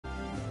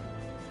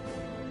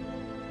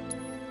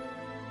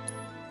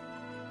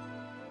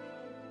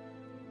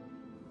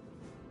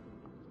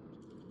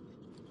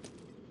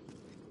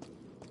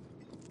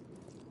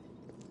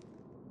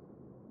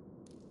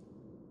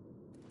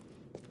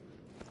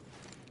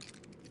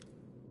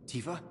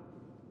Tifa?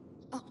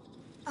 Oh,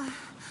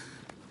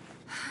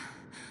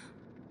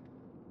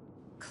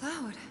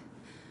 Cloud.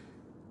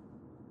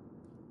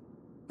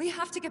 We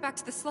have to get back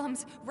to the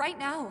slums, right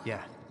now.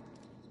 Yeah.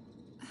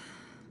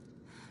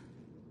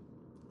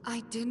 I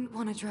didn't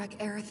want to drag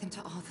Aerith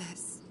into all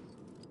this.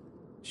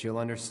 She'll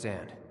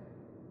understand.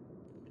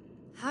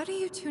 How do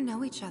you two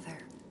know each other?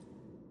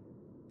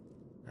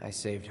 I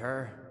saved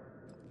her.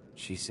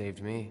 She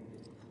saved me.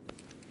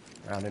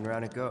 Round and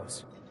round it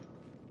goes.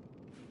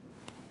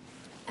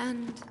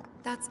 And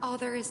that's all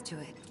there is to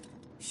it.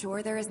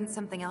 Sure there isn't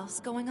something else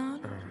going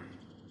on?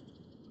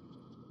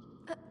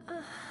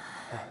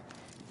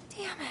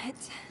 Damn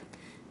it.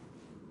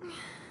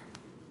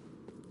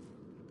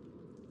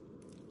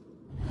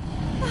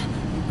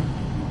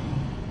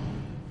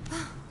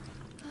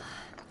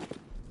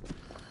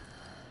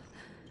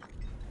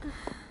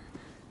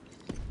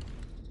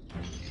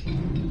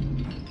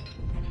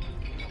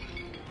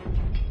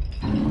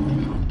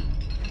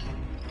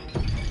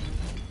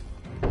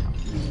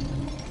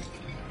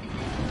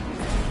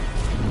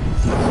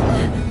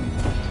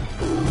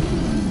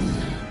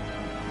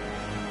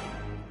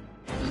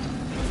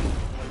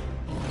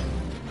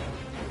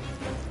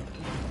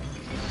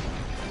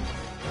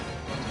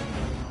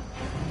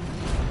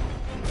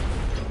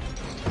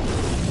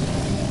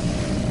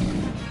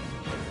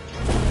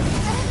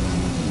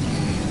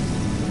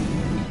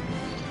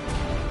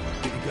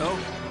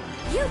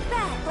 You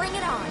bet! Bring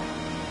it on!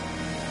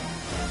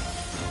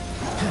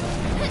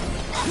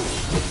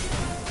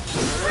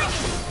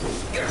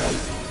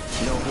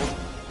 Noble.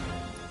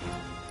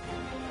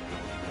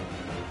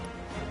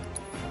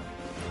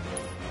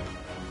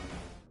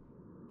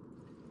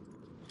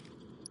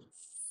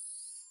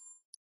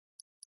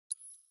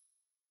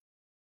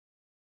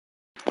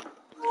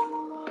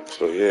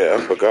 So yeah,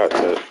 I forgot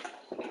that.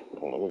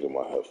 Hold on, let me get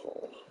my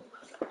headphones.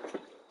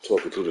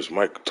 Talking through this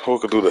mic,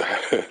 talking through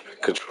the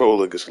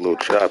controller gets a little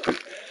choppy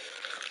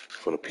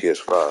from the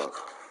PS5.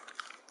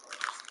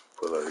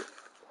 But like,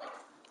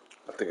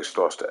 I think it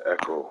starts to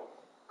echo.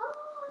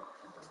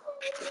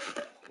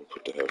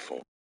 Put the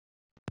headphone.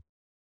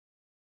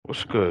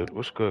 What's good?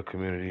 What's good,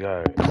 community?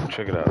 All right,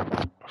 check it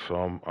out. So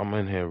I'm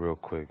in here real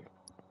quick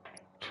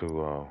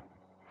to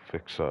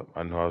fix up.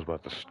 I know I was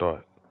about to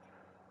start,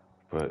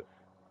 but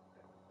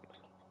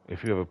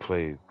if you ever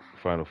played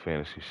Final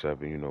Fantasy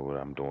VII, you know what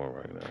I'm doing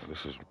right now.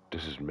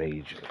 This is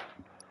major.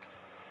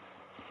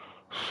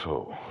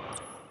 So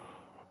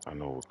I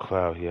know with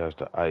Cloud he has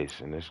the ice,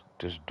 and this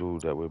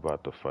dude that we're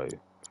about to fight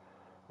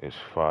is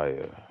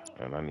fire,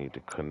 and I need to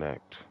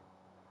connect.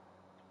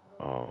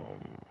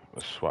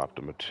 Let's swap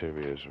the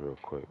materials real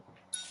quick,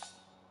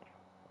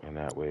 and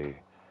that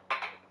way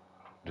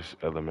this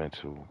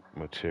elemental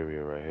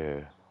material right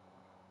here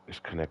is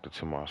connected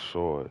to my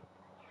sword.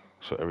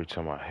 So every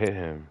time I hit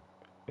him,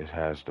 it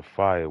has the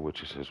fire,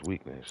 which is his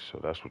weakness. So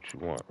that's what you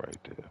want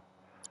right there.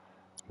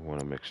 You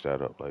want to mix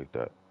that up like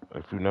that.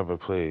 If you never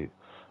played,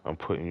 I'm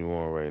putting you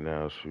on right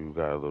now, so you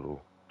got a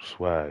little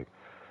swag.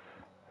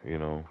 You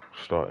know,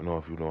 starting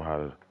off, you know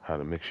how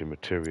to mix your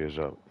materials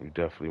up. You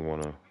definitely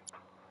want to.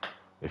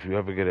 If you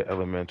ever get an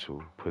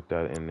elemental, put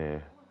that in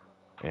there,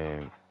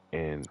 and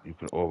you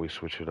can always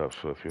switch it up.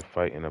 So if you're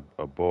fighting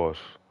a boss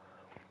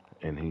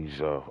and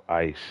he's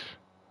ice,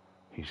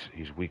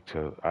 he's weak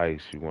to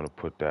ice, you want to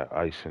put that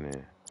ice in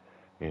there,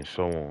 and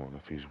so on.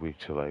 If he's weak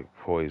to like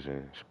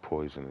poison, it's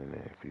poison in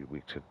there. If he's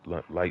weak to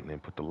lightning,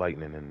 put the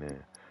lightning in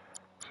there.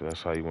 So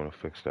that's how you want to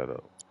fix that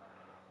up.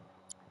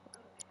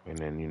 And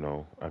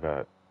then I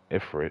got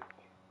Ifrit.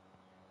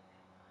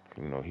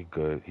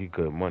 He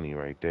good money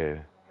right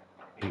there.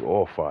 He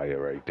all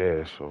fire right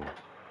there. So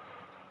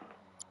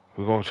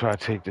we're gonna try to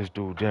take this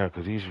dude down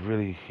because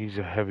he's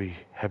a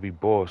heavy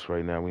boss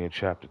right now. We in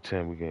chapter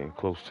 10. We're getting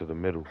close to the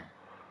middle.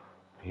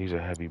 He's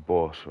a heavy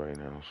boss right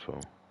now. So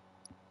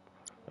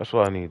that's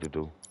all I need to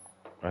do.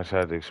 I just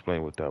had to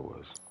explain what that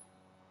was.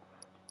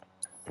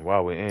 And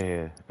while we're in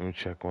here, let me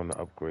check on the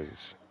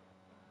upgrades.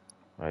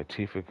 Alright,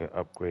 Tifa can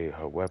upgrade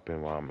her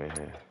weapon while I'm in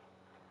here.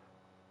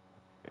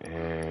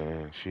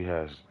 And she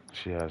has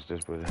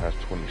this, but it has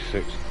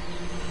 26.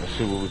 Let's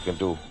see what we can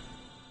do.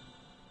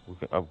 We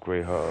can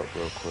upgrade her up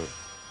real quick.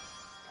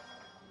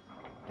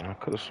 And I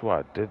could have swore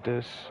I did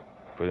this,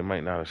 but it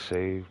might not have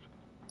saved.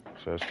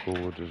 So that's cool.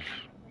 We'll just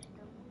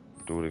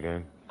do it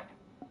again.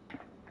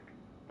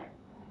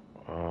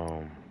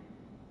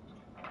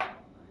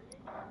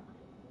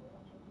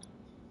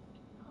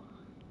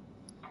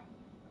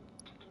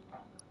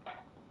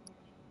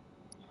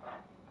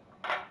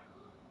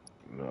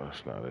 No,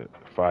 that's not it.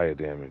 Fire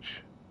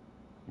damage.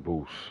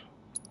 Boost.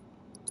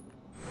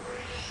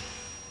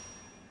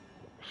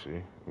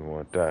 See? We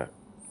want that.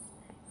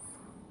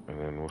 And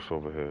then what's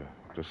over here?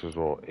 This is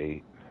all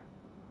 8.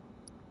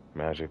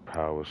 Magic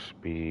power,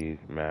 speed,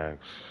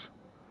 max.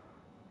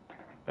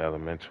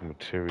 Elemental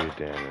material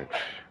damage.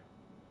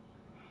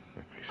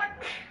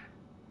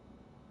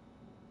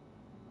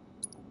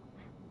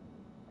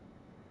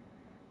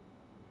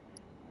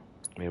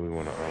 Maybe we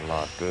want to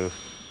unlock this.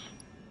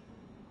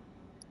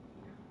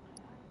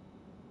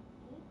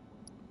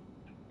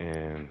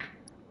 And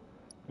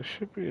It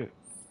should be it.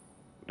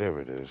 There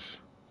it is.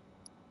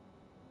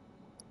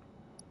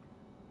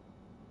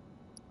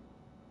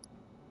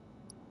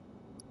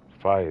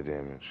 Fire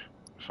damage.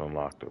 It's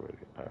unlocked already.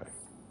 Alright.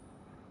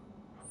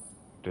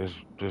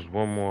 There's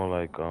one more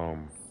like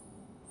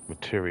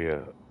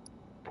materia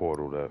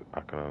portal that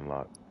I can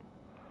unlock.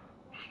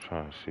 Just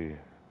trying to see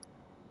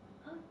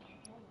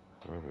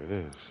wherever it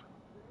is.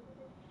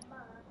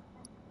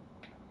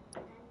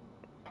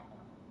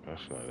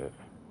 That's not it.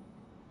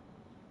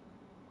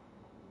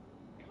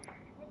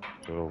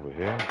 Is it over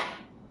here?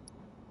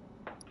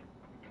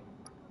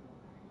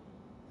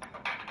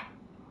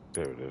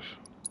 There it is.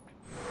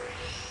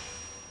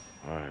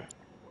 Alright.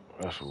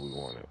 That's what we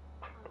wanted.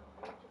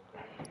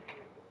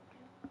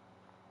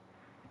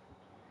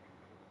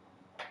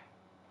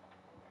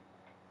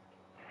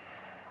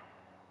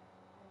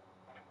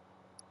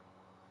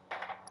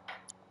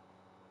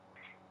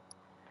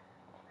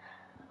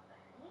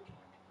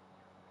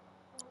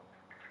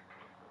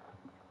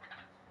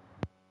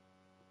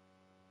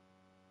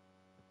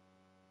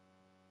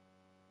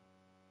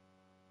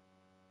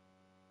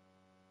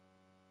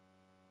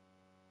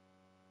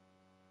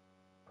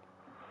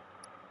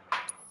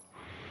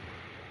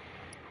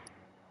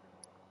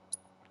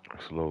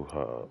 Let's load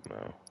her up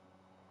now.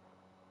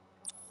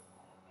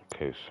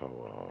 Okay,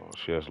 so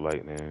she has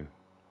lightning,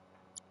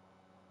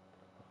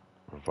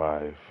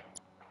 revive,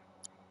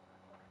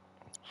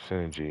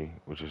 synergy,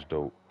 which is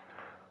dope.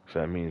 So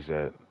that means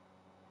that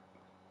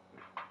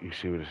you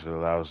see what this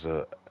allows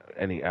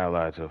any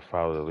ally to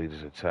follow the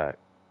leader's attack.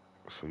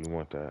 So you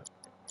want that.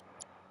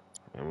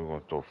 And we're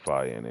gonna throw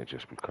fire in it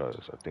just because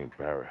I think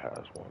Barrett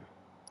has one.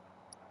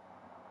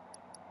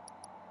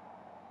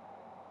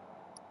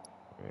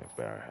 Yeah,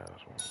 Barrett has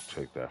one.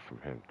 Take that from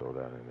him, throw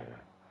that in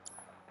there.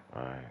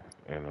 Alright.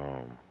 And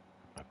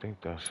I think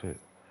that's it.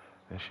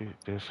 And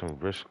there's some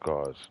wrist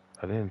guards.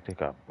 I don't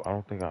think I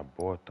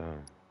bought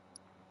them.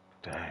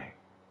 Dang.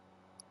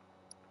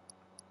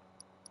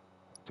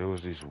 There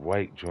was these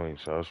white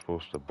joints. I was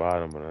supposed to buy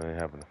them, but I didn't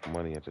have enough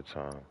money at the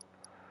time.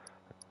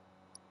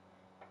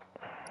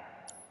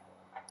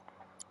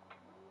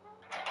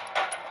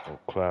 Oh,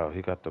 Cloud,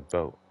 he got the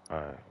belt.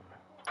 Alright.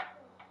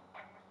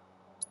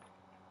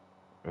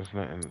 There's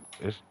nothing.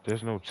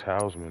 There's no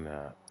talisman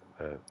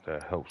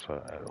that helps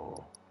her at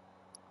all.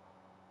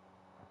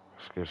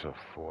 This gives her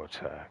 4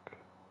 attack.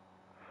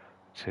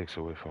 Takes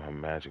away from her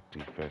magic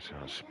defense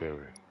and her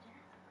spirit.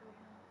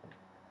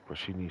 But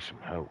she needs some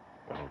help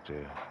out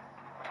there.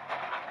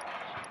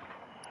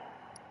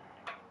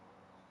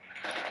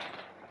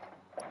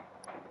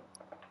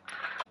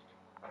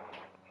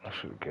 I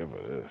should give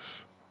her this.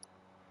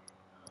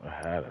 I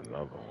had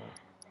another one.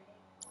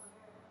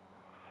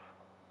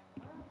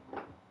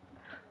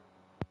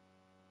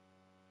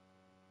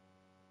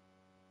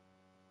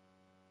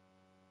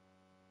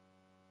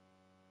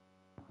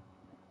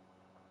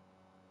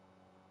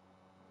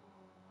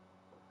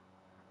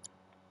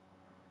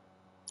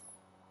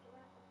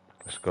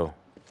 Let's go.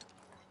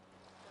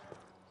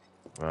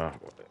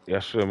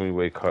 Yesterday, let me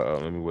wake her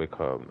up. Let me wake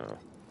her up now.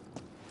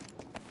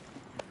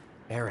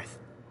 Aerith.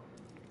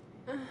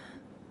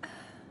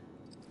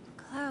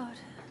 Cloud.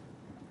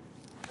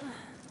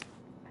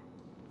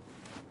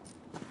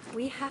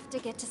 We have to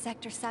get to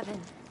Sector 7.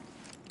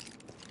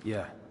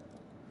 Yeah.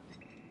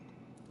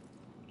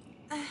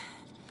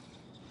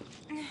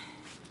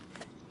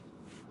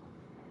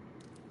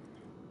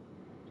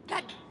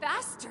 That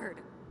bastard!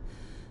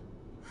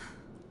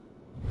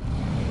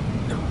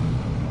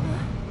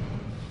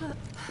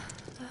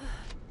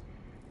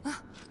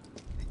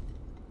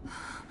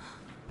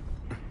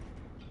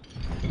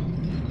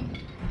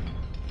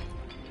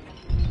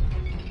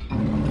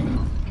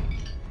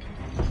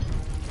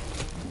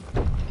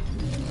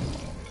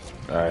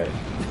 Alright.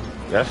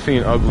 Y'all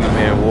seen Ugly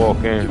Man walk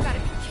in? You gotta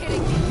be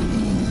kidding me.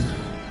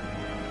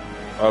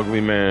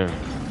 Ugly Man.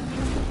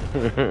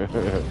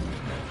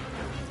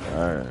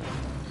 Alright.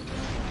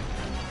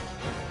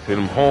 See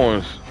them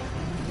horns?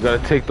 You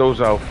gotta take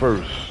those out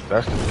first.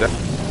 That's the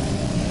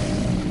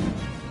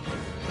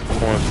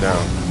horns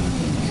down.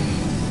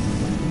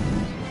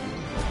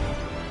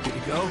 Did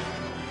you go?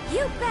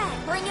 You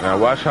bet! Bring it Now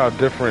on! watch how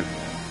different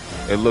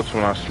it looks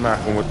when I smack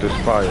him with this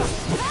fire.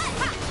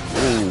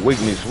 Ooh,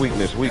 weakness,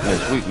 weakness,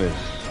 weakness, weakness.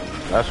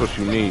 That's what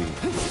you need.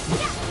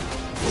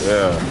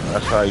 Yeah,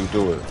 that's how you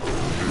do it.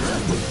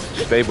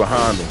 Stay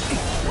behind him.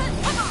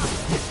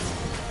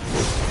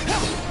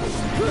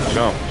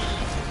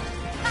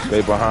 Jumps.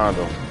 Stay behind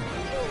him.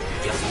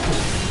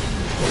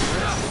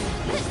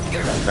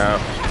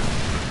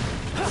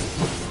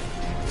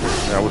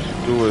 Now what you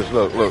do is,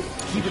 look,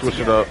 you switch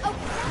it up.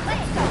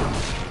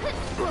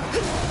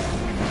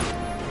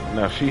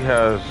 Now she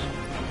has,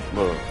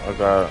 look, I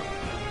got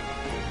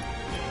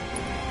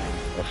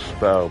a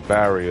spell,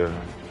 barrier.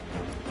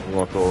 We're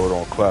gonna throw it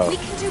on Cloud. We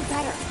can do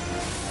better.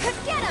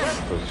 Get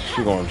him! Cause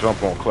she gonna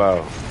jump on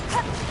Cloud.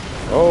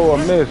 Oh,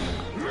 I missed.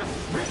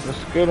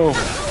 Let's get him.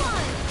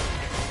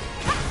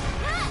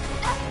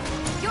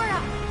 You're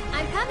up.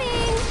 I'm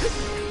coming.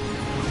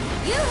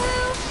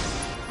 Yoo-hoo!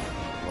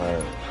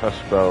 Alright, her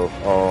spell.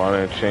 Oh, I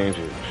didn't change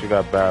it. She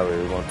got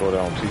barrier. We're gonna throw that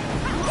on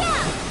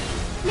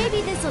Tifa.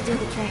 Maybe this'll do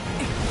the trick.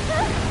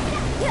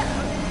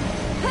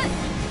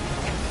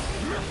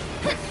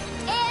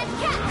 And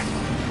catch!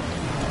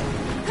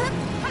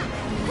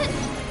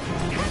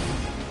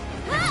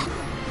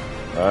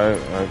 Alright,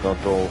 I ain't gonna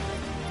throw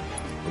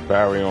the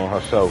barrier on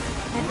herself.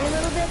 Every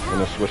little bit helps.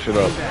 Gonna switch it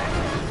up.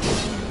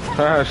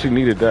 She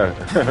needed that.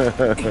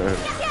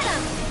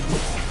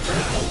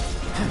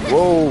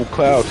 Whoa,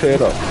 Cloud, tear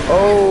it up.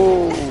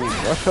 Oh,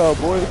 watch out,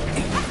 boy.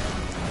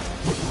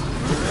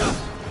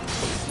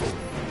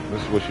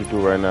 This is what you do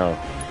right now.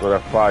 Throw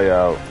that fire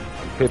out.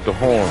 Hit the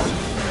horns.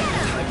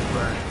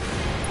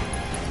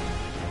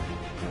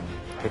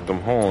 Hit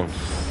them horns.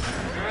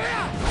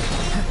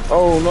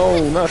 Oh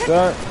no, not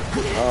that.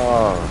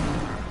 Ah,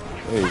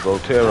 there you go.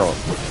 Tear off.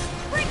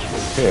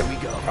 Here,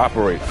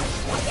 operate.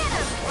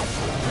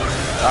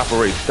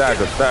 Operate.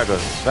 Stagger, stagger,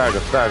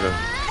 stagger, stagger.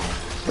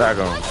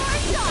 Stagger 'em.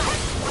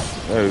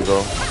 There you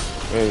go.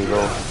 There you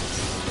go.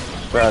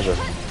 Stagger.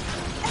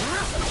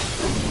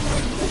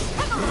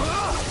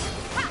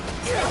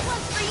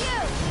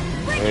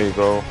 There you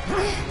go.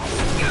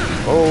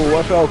 Oh,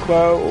 watch out,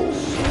 Cloud. Oh.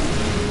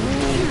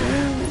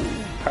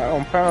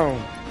 Pound,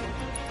 pound.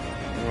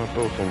 I'm gonna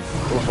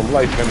throw some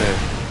life in there.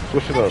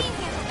 Switch it up.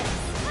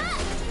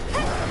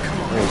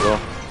 There you go.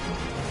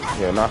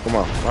 Yeah, knock him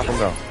out. Knock him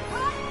down.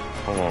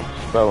 Hold on.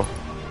 Spell.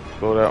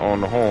 Throw that on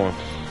the horns.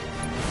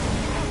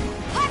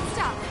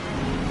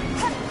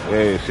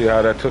 Hey, see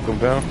how that took him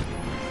down?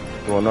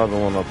 Do another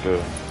one up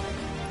there.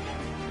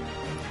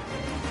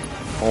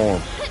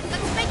 Horns.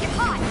 Let's make it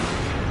hot.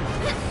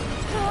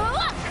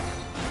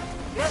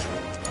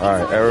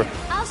 Alright, Aerith.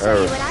 I'll show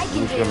you what I can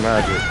Use do. your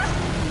magic.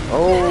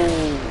 Oh,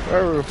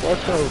 Aerith,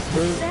 watch out,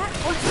 bitch. That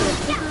was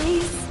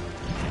nice.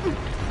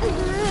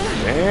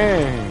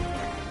 Dang.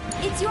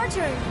 It's your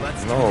turn.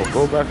 No,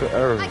 go back to I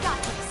Aerith. got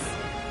this.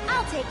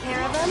 I'll take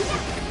care of them.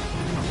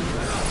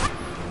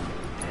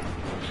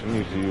 She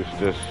needs to use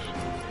this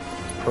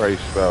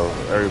praise spell.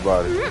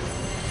 Everybody,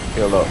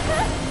 heal up.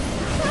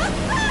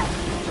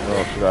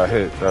 Oh, she got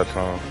hit that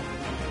time.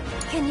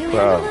 Can you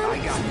Cloud. handle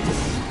them?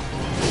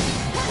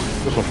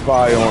 Put some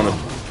fire on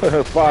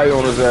him. Fire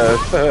on his ass.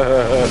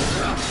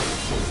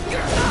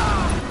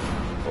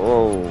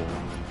 Oh,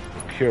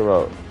 cure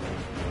up.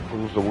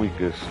 Who's the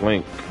weakest?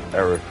 Link,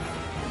 Aerith.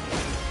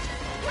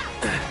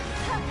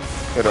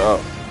 Hit her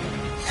up.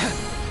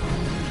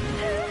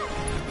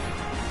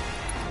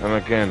 And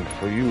again,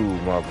 for you,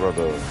 my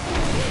brother.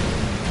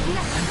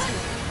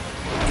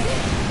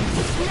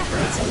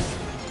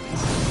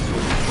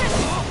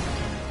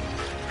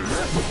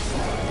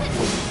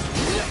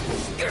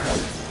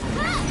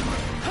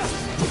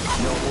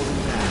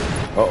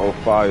 Uh-oh,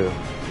 fire.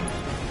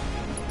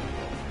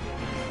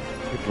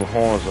 Get the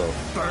horns up.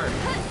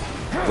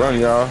 Run,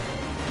 y'all.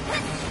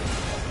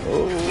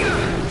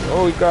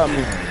 Oh, he got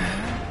me.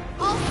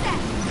 All set.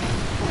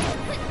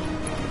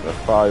 That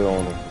fire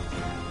on him.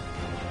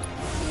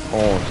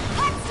 Horns.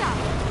 Let's stop.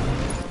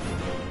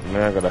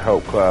 Man, I gotta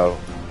help Cloud.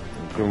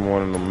 Give him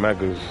one of the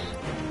megas.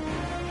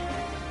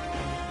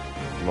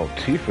 No,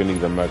 Tifa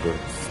needs a mega.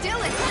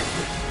 Still it.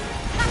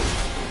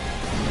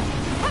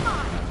 Come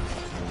on.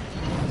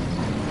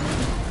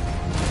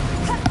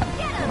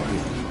 Get him.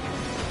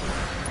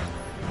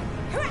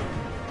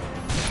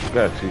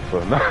 Got Tifa.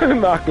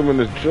 Knock him in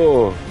his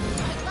jaw.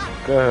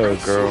 Go ahead,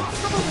 girl.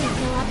 Probably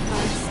heal up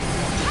first.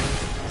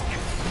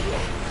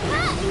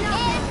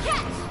 And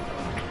catch.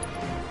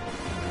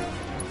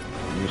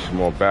 Need some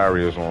more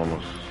barriers on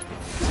us.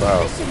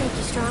 Wow. This should make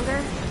you stronger.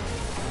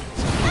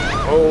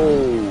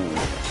 Oh.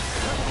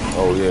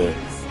 Oh, yeah.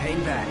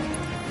 Hang back.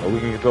 Oh, we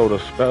can throw the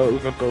spell. We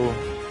can throw.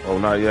 Oh,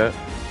 not yet.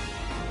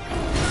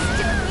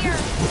 Still here.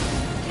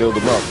 Build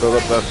them up. Build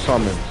up that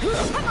summon.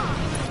 Come on.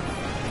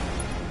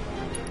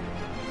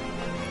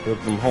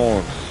 Build them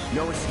horns.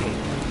 No escape.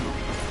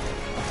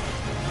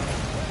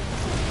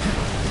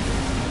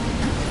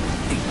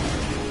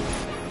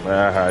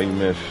 Ah, you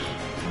miss.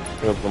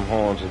 Build them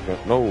horns again.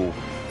 No.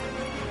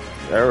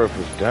 Aerith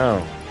is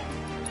down.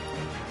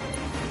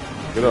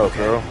 Get up,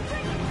 girl.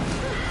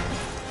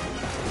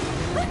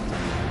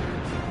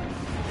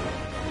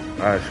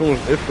 Alright, as soon as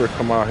Ifrit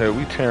come out here,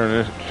 we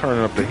turning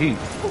up the heat.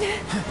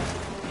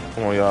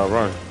 Come on, y'all,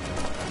 run.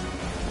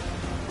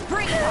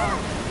 Bring it on.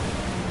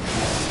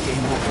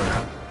 Game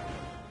over.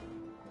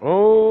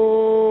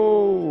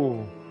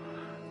 Oh!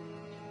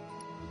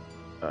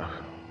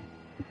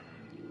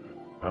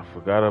 I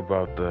forgot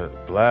about the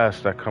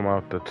blast that come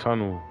out the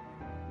tunnel.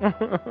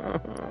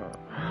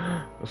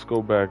 Let's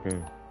go back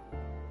in.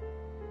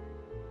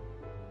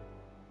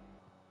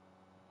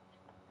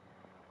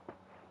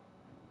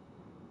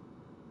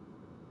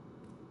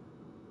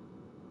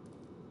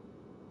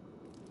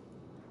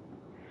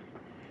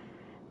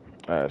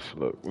 Alright, so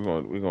look,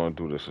 we're gonna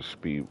do this a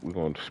speed. We're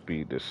gonna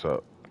speed this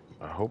up.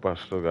 I hope I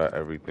still got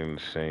everything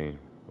the same.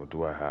 Or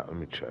do I have? Let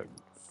me check.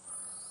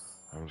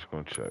 I'm just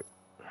gonna check.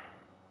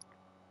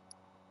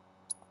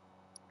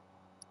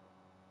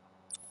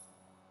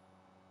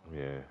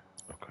 Yeah.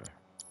 Okay.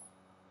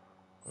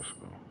 Let's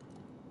go.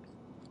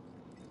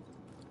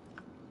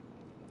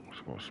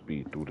 Just gonna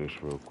speed through this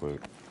real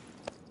quick.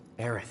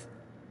 Aerith.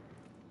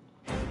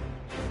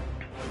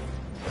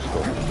 Let's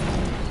go.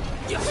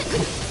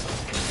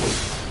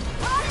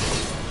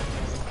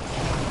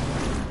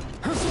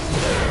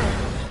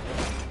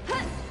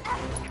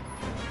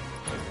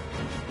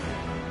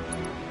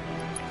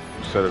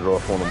 Set it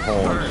off on them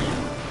horns.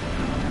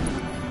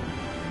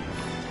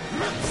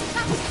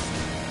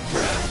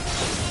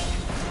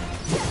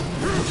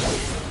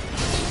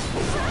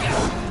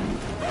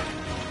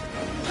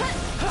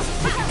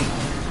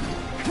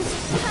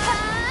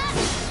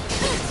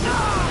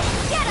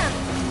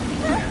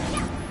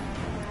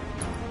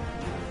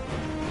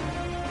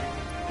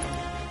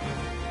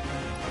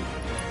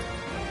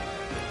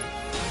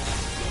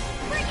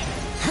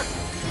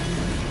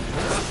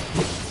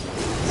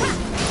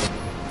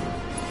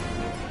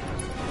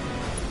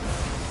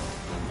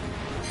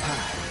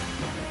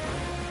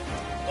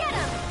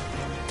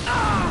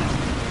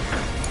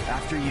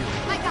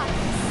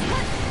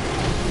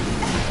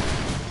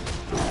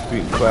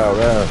 Cloud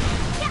ass.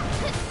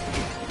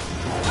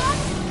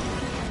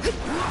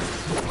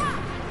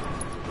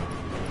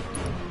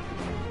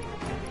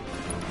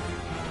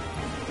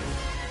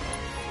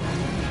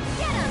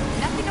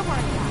 Nothing to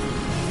worry about.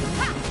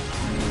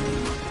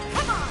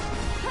 Come on.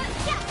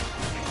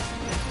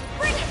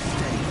 Bring it.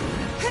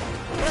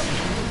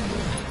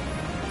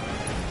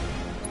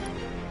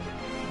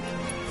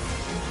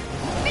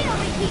 Feel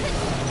me, keep it.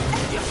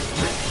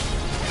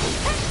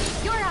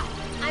 You're up.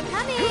 I'm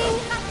coming.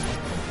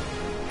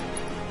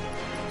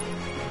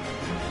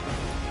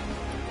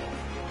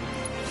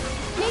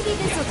 Maybe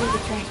this will do the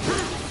trick.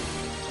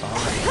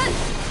 Alright.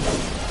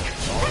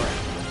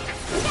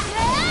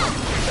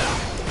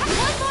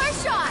 One more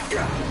shot!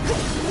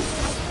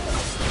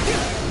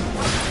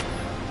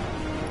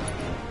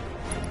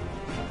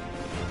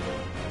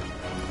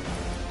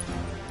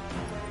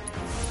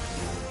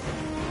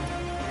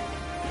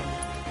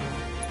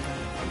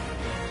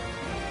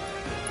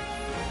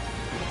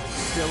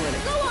 Still in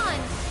it. Go on!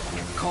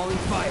 Calling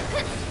fire.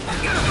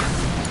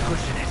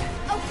 Pushing it.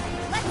 Okay,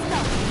 let's go!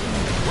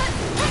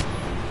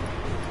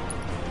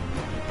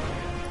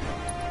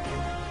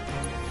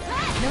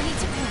 No need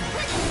to panic.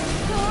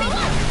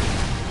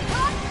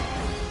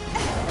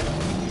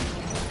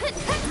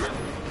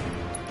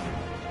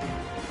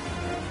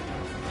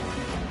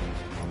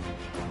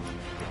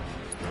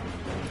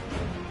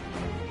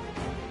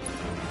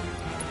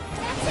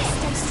 That's it.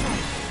 Stay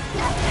strong.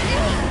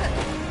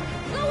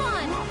 Go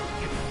on.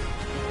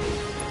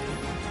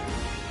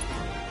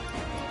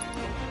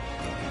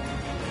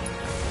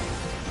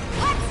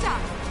 Hot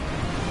stop.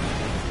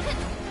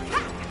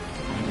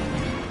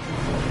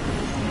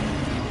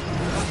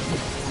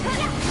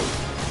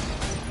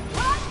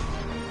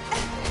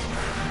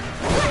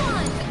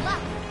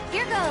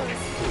 Here goes.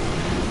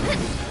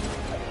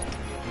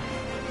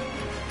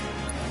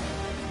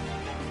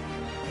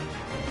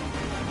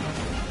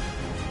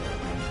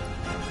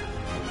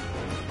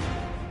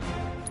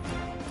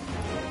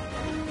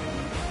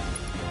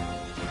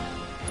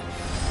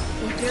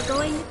 Think you're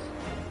going?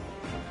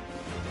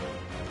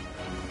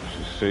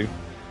 You see?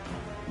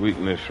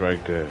 Weakness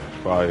right there.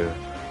 Fire.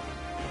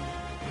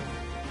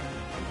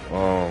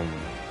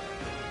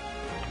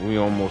 We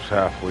almost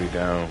halfway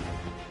down.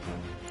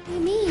 You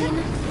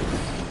mean?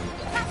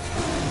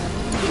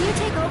 Can you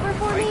take over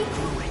for me?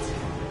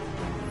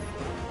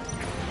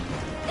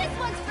 This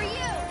one's for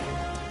you!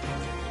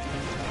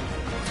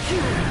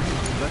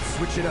 Let's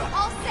switch it up.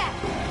 All set!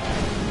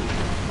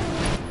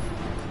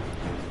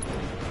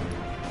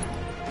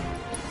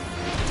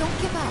 Don't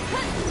give up.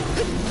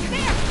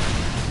 There!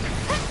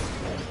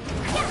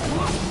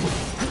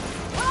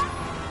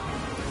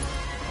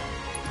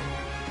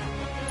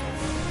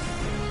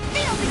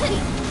 Feel the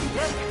heat!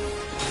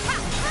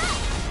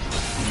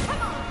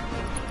 Come on!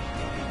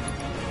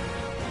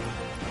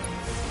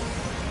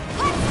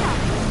 Let's go!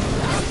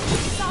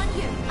 It's on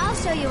you! I'll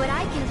show you what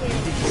I can do.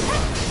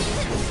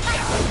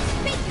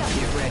 Bingo!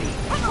 Get ready.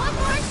 One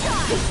more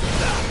shot!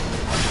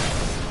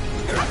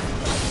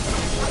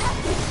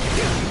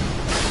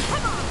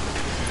 Come on!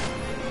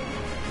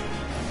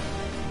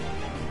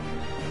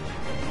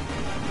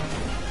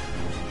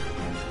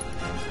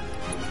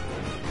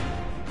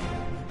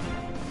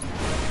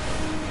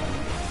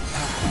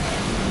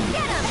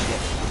 Get him!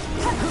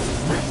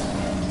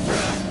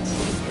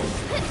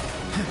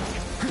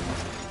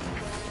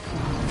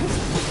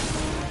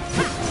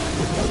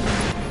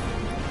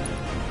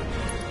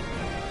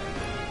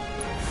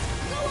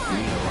 Go on!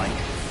 You like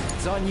it.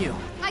 It's on you.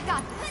 I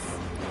got this.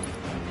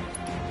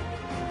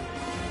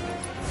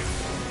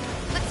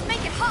 Let's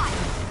make it hot.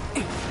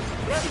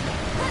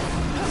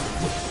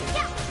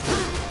 Yeah.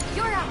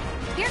 You're up.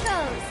 Here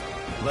goes.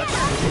 Let's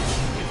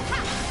Ha,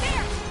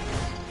 there.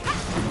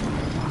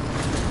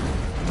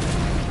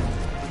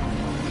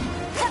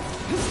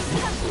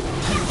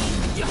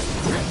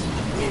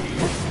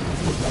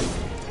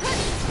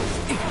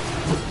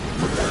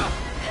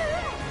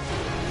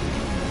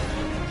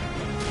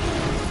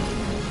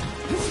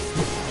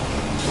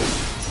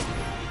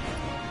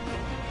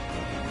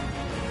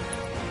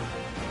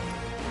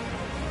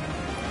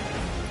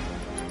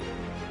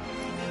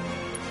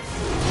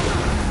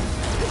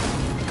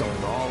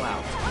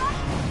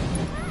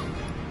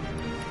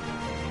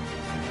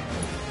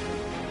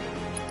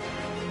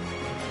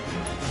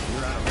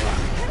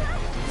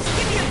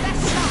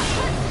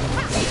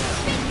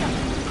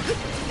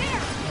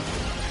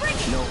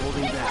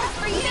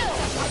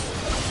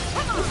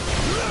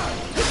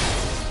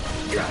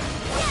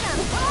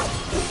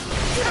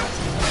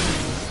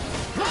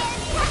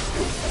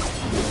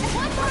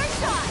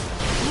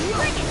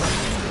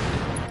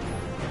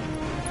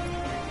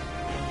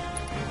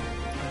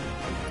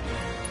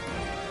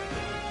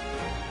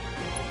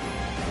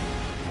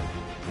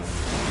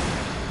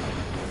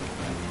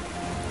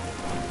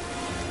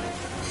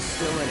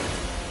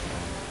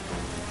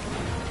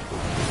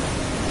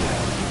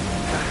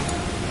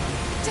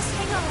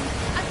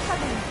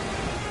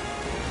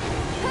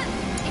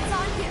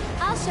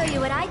 show you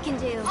what I can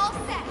do. All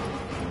set.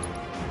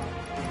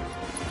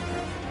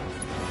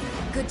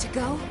 Good to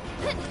go?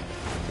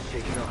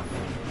 Shake it off.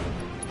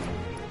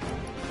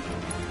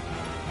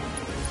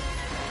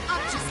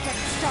 I'll just get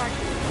started.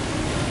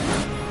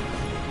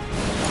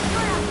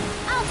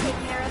 I'll take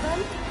care of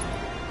him.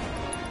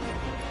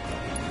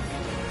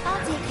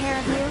 I'll take care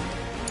of you.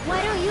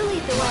 Why don't you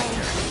lead the way?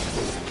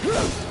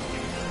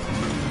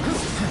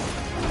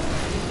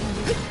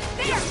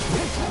 There!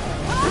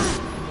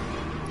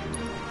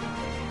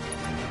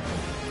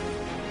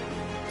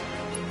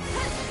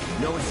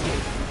 No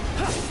escape.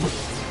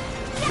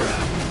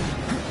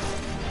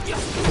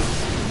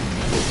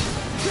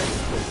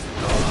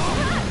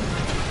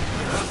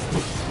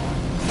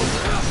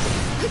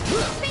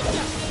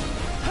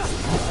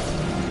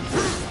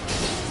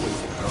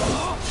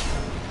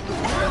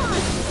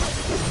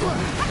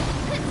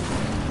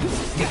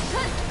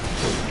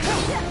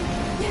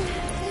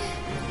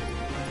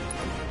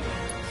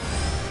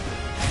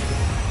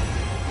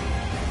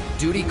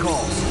 Duty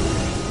calls.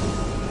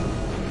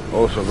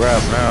 Oh, it's a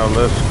wrap now.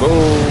 Let's go.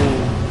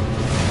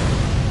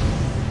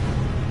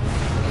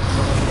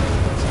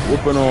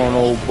 Whooping on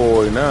old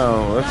boy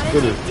now. Let's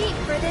get it. Deep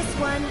for this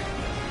one.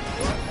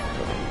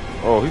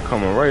 Oh, he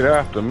coming right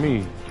after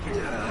me.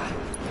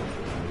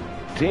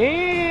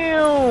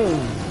 Damn.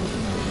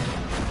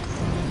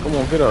 Come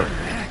on, get up.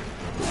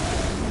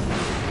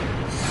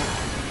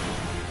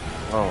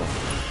 Oh.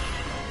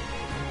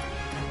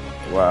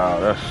 Wow,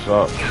 that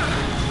sucks.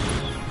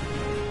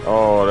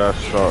 Oh, that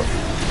sucks.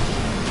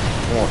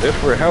 Come on,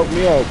 Ifrit, help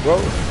me out, bro.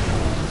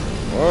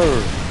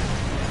 Word.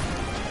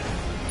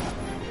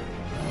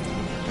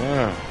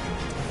 Yeah.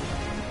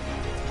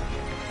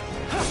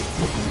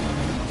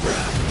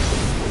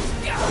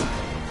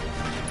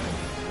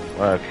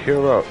 Alright,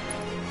 cure up.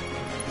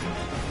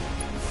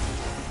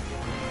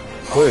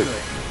 Quick.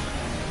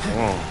 Come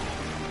on.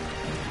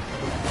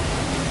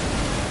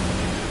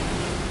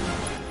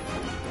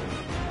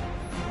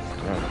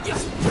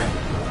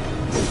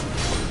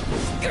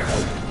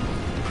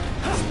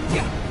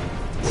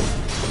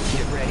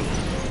 Get ready.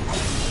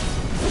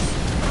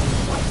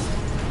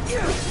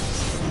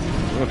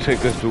 I'm gonna take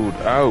this dude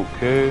out,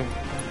 kid.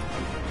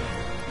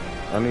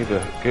 I need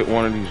to get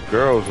one of these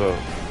girls up.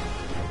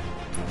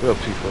 Get up,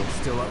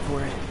 Tifa. Still up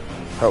for it?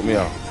 Help me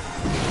out.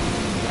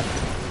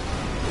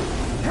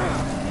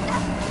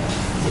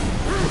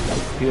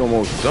 He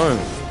almost done.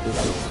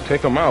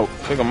 Take him out.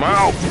 Take him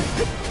out.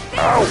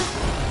 Out.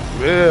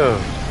 Yeah.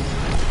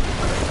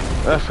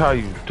 That's how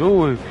you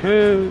do it,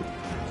 kid.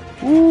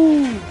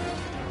 Woo.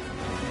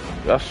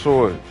 I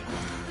saw it.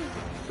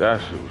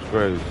 That shit was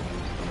crazy.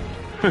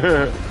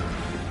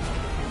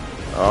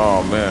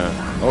 Oh, man.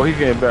 Oh, he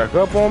getting back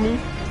up on me?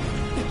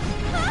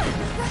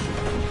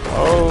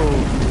 Oh.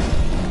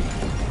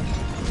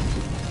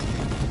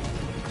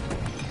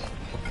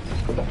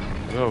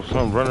 Yo,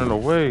 something running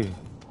away.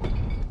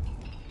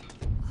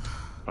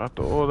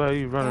 After all that,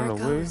 you running There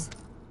it away? goes.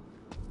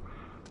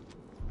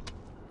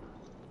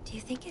 Do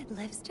you think it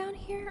lives down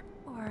here,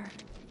 or...?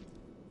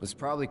 Was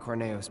probably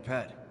Corneo's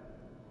pet.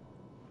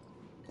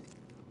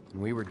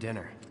 And we were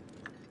dinner.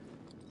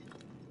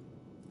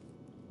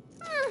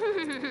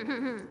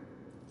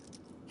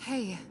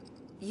 Hey,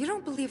 you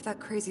don't believe that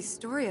crazy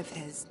story of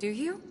his, do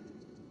you?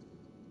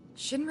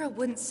 Shinra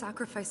wouldn't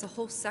sacrifice a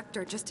whole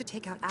sector just to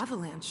take out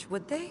Avalanche,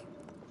 would they?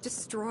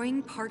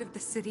 Destroying part of the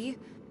city,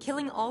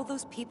 killing all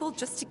those people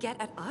just to get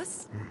at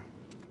us?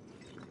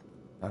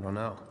 I don't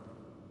know.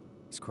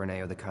 Is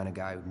Corneo the kind of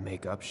guy who'd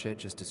make up shit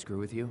just to screw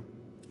with you?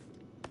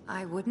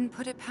 I wouldn't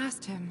put it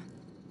past him.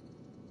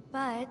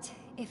 But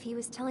if he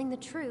was telling the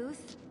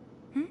truth,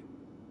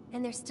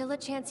 and there's still a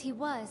chance he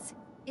was,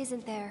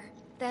 isn't there?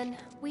 Then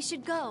we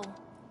should go.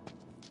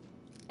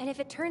 And if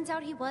it turns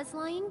out he was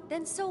lying,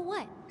 then so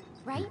what?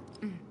 Right?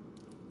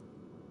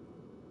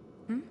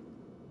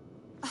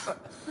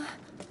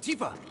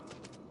 Tifa!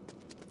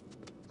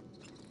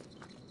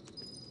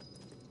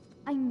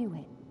 I knew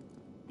it.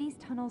 These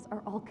tunnels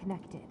are all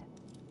connected.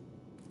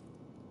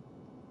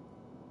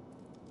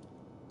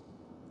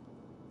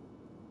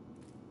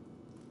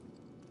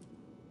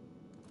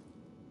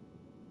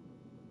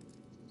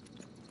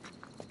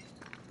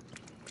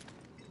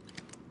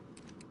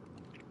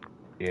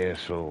 Yeah,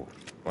 so,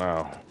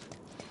 wow.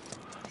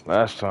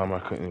 Last time I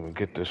couldn't even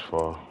get this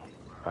far.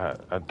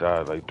 I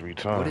died like 3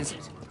 times. What is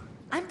it?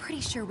 I'm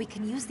pretty sure we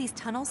can use these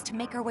tunnels to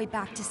make our way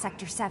back to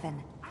Sector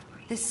 7.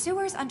 The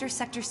sewers under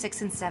Sector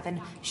 6 and 7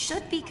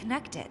 should be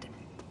connected.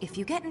 If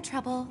you get in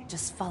trouble,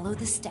 just follow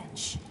the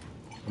stench.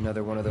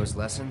 Another one of those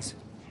lessons?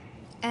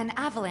 An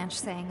avalanche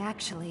thing,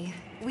 actually.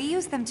 We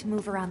use them to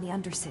move around the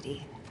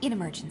Undercity, in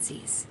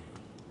emergencies.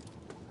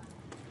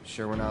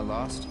 Sure we're not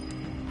lost?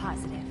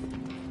 Positive.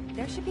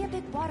 There should be a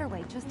big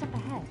waterway just up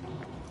ahead.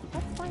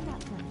 Let's find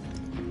out first.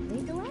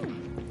 Lead the way.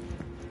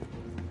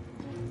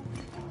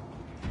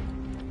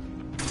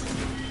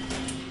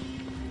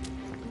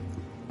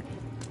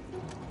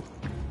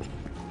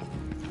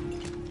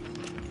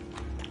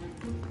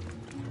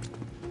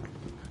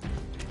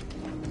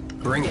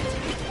 Bring it.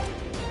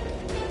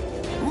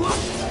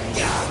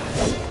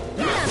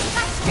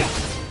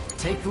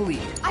 take the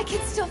lead. I can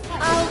still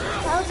fight.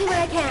 I'll do what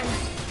I can.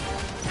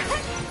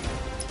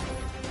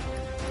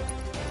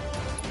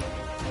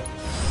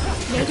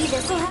 Maybe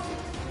this'll help.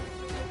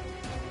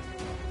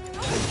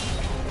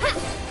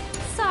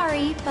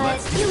 Sorry, but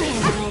you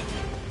handle it.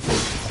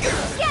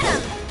 Get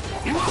him!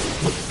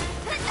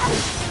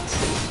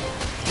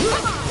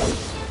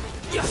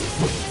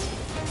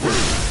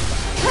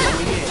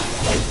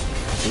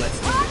 Let's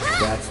do it.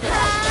 That's that.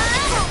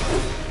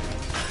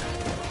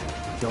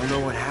 Don't know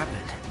what happened.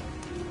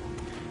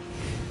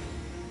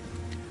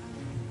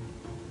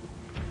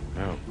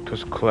 Now,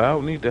 does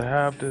Cloud need to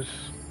have this?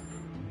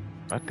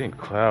 I think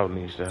Cloud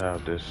needs to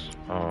have this.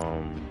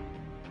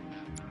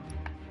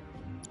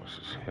 What's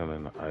this?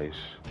 Healing the ice.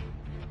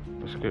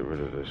 Let's get rid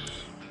of this.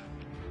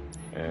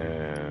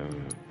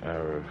 And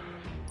Arif,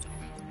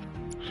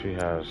 she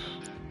has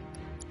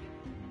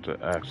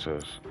the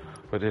access,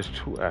 but there's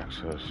 2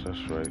 access.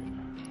 That's right.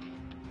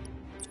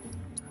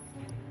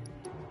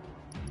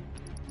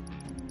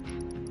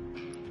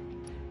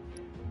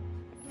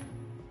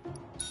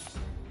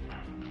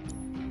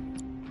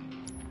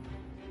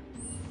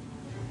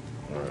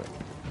 Alright.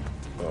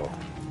 Oh.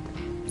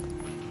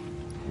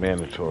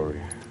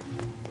 Mandatory.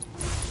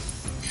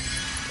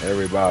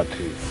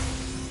 Everybody.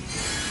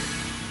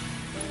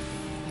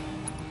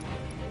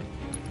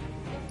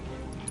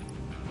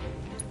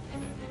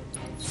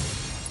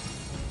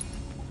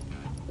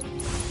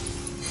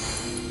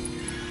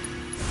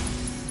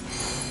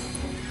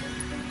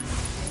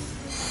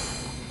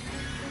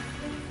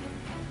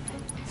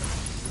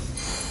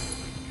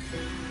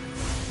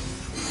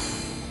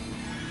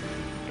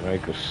 I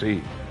could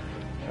see.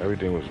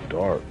 Everything was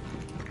dark.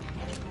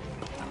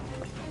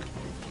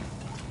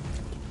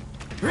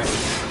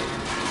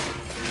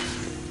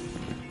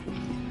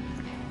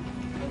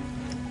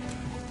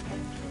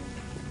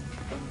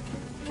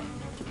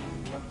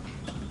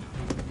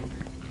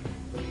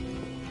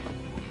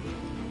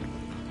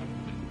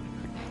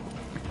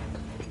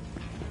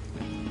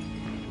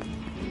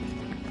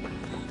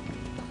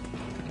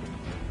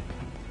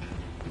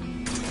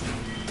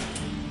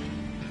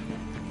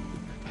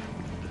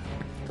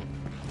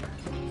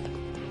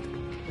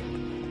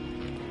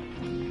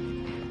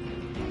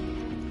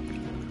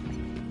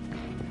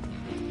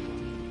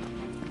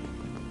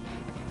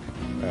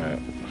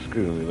 Alright,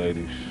 excuse me,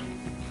 ladies.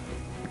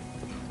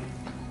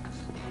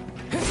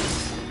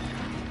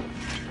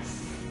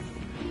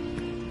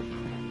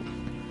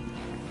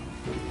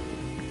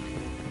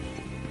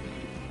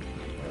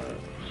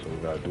 Alright, so we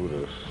gotta do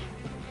this.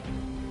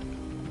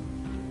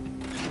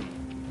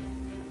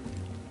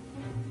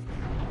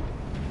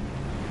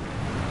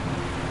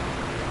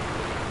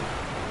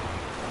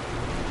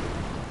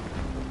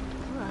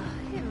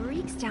 Ugh, it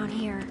reeks down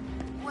here.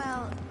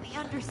 Well, the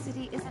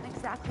Undercity isn't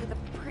exactly the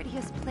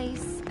prettiest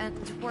place,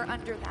 and we're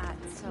under that,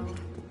 so...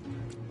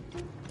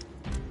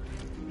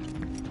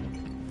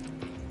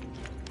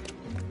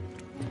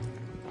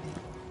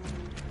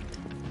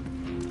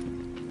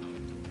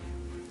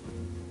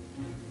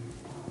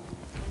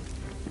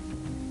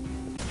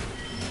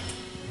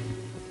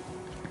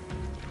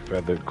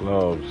 Feather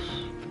gloves.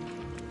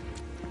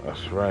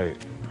 That's right.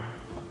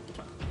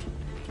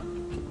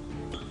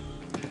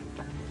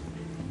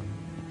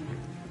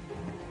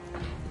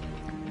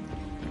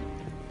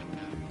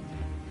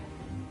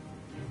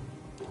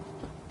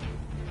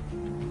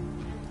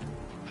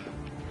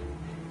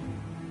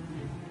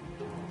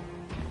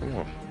 Come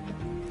on.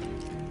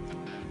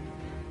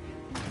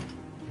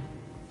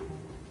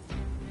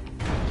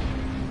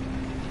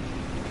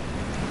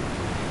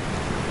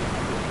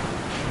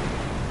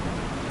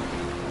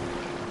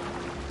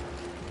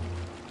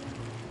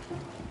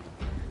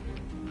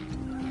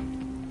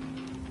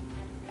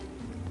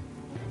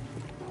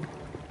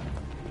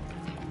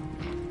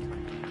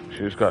 She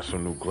just got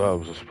some new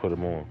gloves. Let's put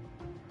them on.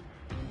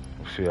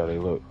 Let's see how they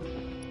look.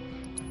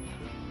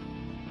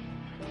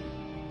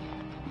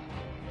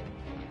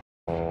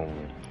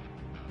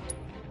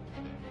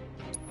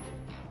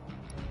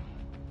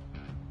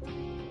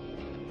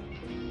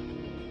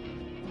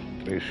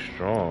 They're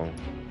strong.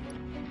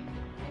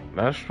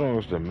 Not as strong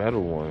as the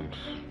metal ones,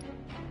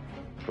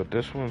 but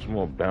this one's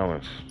more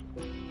balanced.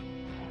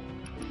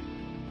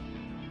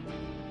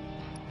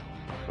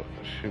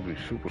 She'll be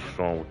super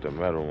strong with the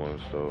metal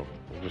ones, though.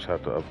 We'll just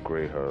have to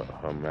upgrade her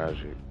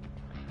magic.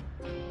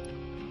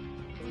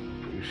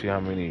 You see how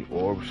many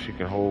orbs she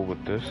can hold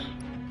with this?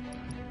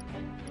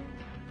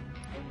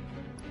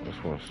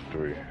 This one's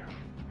 3.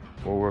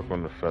 We'll work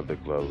on the feather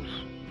gloves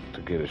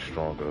to get it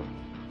stronger.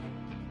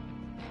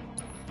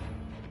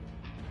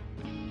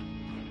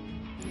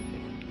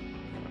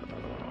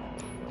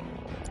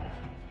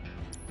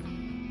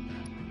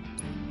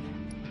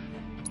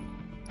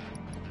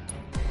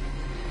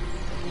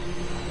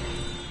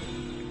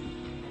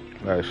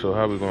 Alright, so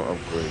how we gonna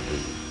upgrade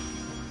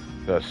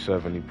these? Got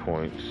 70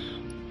 points.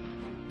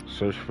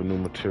 Search for new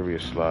materia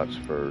slots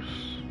first.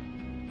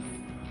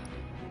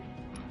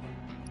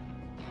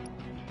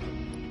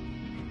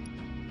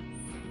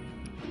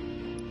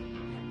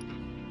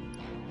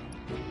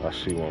 I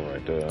see one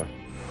right there.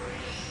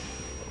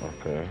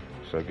 Okay,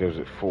 So that gives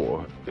it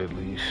 4 at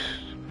least.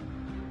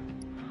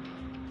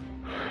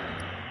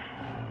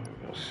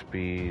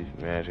 Speed,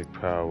 magic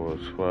power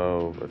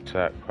 12,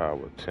 attack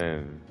power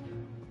 10,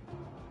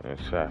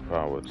 attack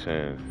power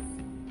 10.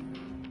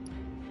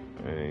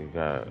 And you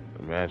got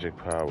magic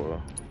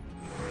power,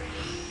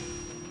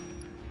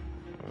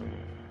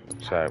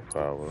 attack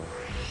power.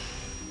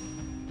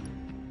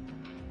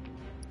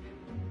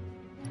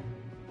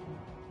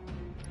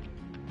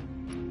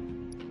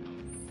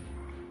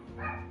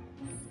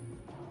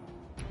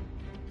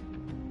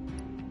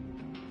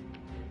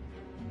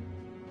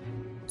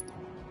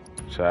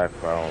 Attack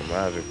power,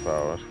 magic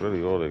power, that's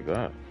really all they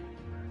got.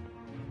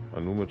 A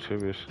new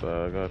material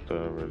style, I got that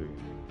already.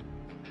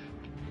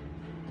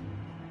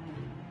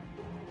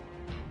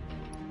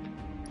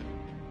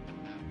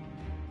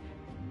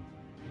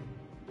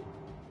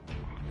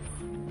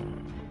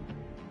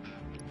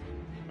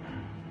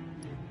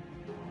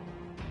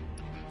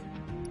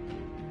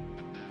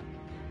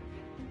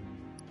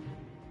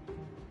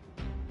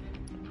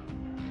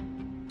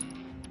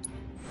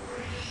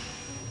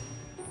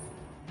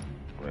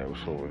 Man,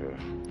 what's over here?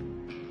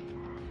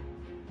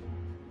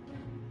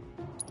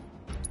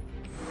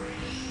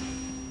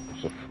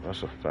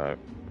 That's a fact.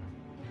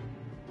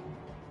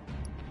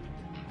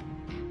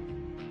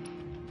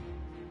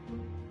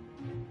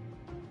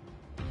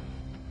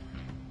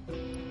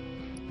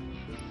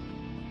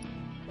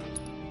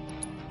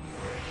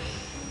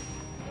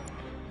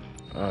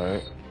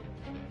 Alright.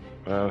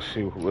 Now let's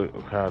see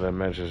how that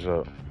measures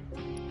up.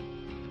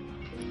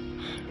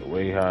 It's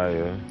way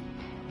higher.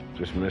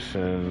 Just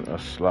missing a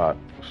slot.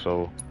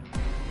 So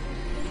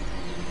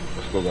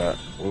let's go back.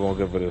 We're gonna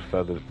give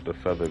it the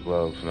feather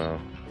gloves now.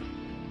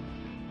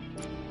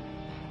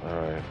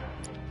 Alright.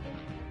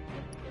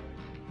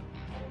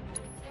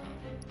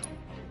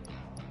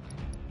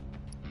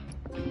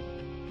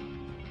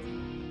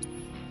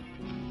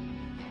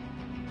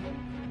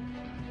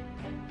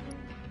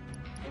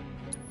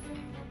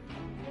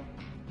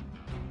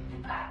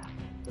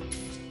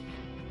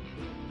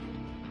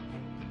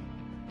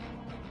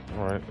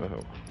 Alright,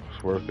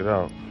 let's work it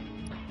out.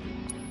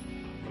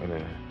 And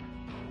then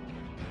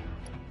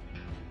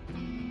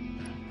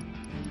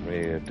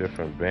maybe a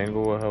different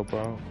bangle will help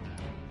out.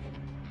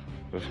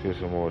 Let's get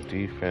some more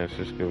defense.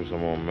 Let's give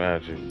some more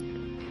magic.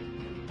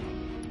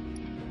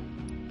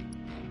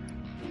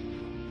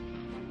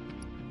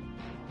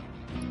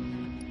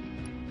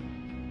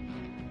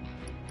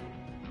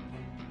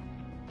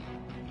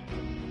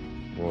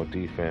 More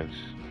defense.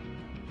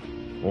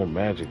 More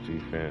magic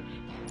defense.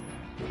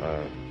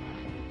 Alright.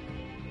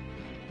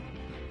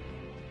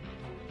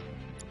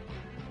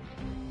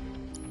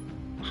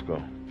 Let's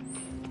go.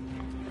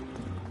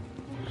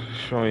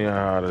 Showing you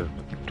how to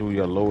do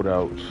your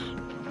loadouts.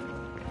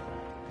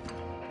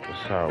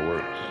 That's how it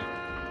works.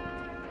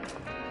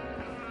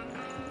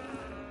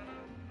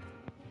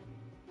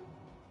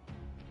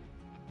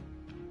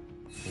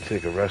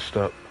 Take a rest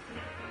up.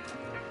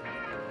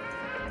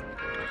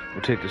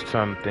 We'll take this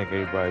time to thank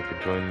everybody for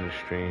joining the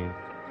stream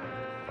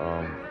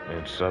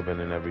and subbing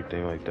and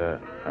everything like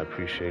that. I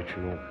appreciate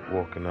you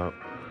walking up,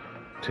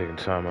 taking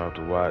time out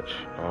to watch.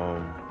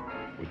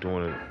 We're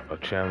doing a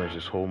challenge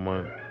this whole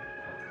month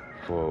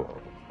for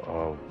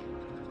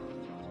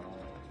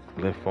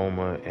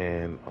lymphoma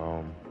and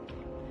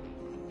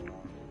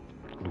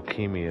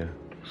leukemia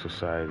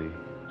society.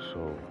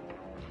 So,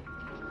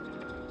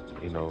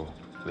 you know,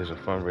 there's a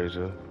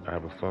fundraiser. I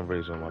have a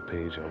fundraiser on my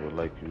page. I would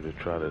like you to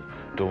try to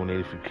donate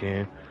if you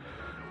can.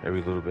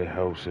 Every little bit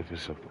helps. If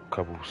it's a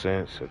couple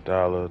cents, $1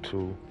 or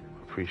 $2,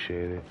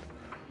 appreciate it.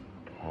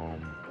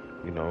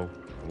 You know,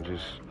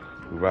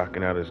 we're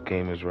rocking out as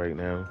gamers right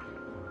now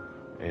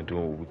and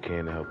doing what we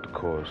can to help the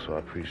cause. So I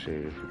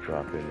appreciate it if you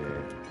drop in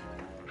and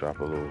drop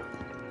a little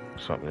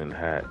something in the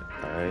hat.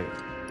 All right.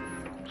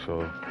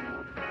 So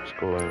let's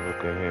go and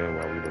look in here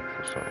while we look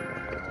for something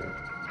like that.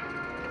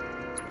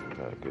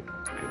 Got a good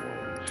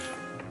ones.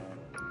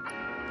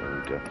 And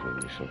we definitely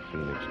need some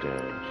Phoenix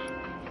Downs.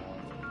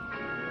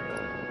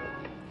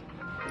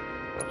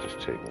 I'll just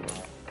take one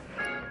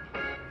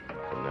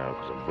for now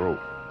because I'm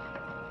broke.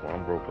 Well,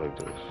 I'm broke like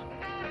this.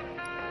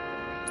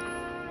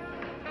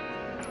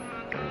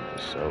 I need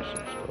to sell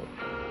some stuff.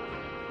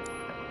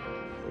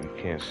 You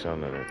can't sell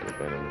none at the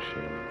vending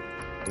machine.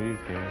 Well, you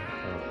can.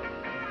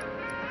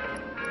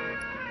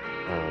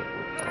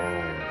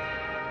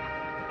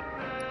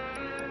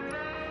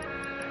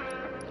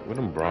 With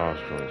them bronze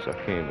joints, I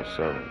can't even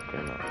sell them,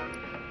 can I?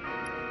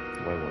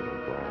 Might want them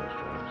bronze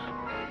joints.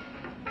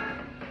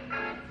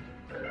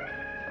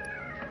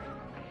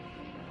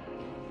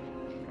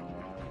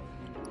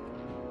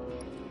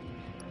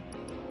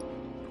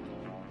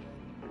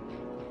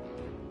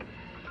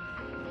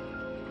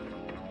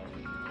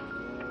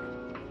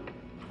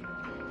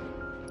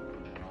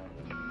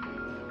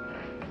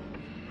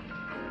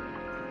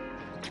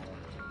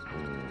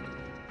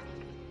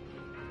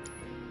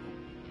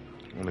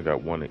 Only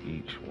got one of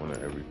each, one of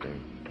everything.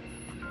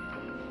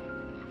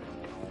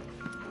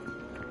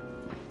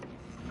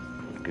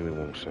 Give me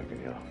 1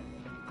 second, y'all.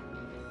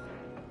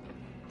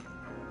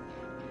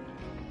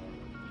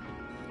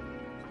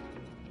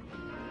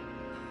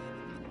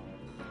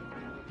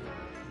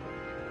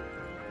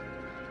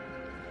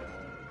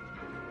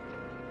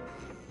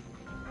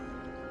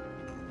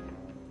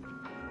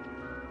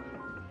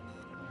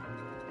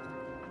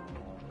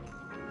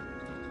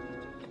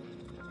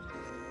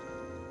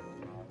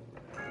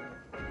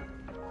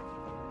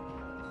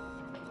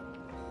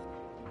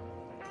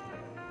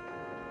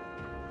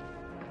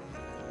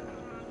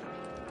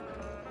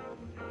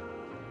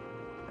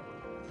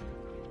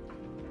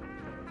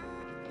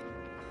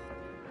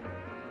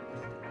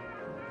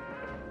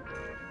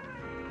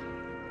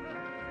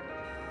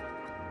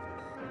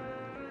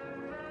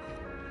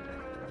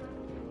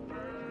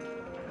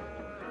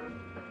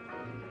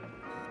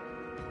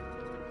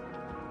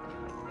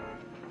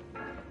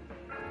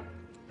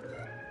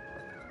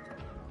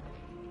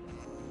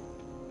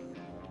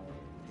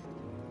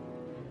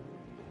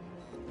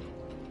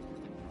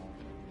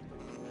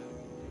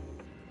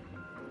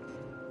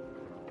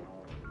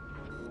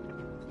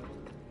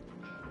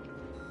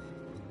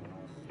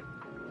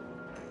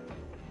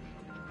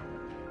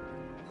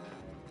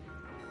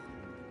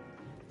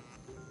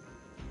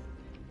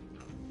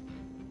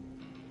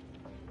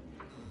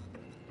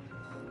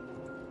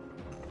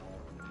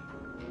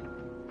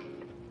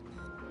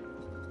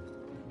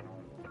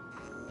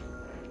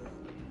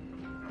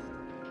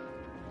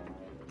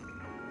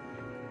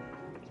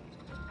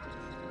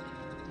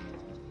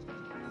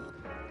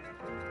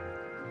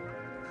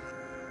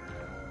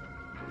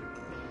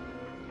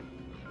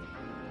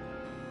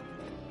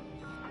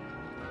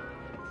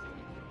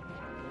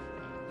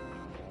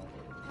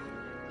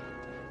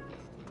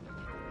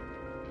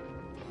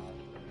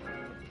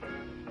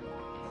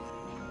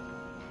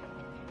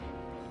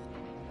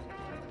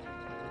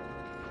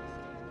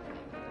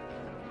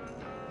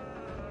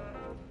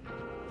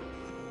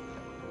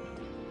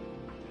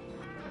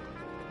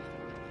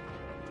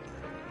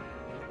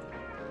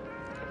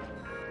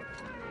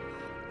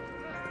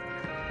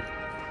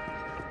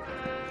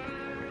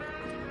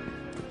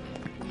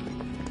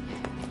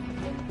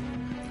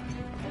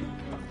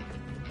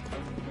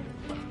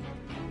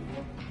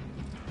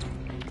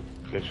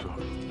 Thanks for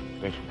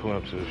pulling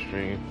up to the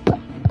stream.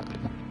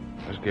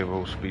 I just gave a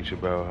whole speech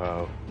about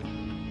how,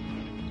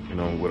 you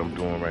know, what I'm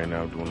doing right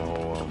now, doing a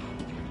whole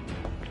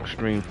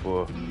stream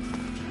for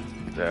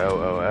the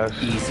LLS.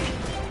 Easy.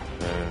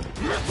 And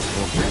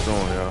we'll keep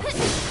going, y'all.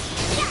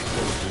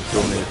 Just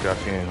donate if y'all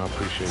can. I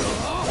appreciate it.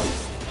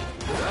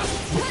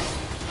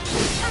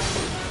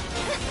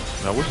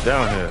 Now, what's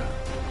down here?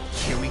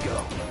 Here we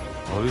go.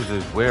 Oh, these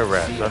is were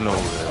rats. I know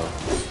who they are.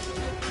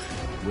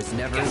 Was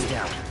never in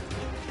doubt.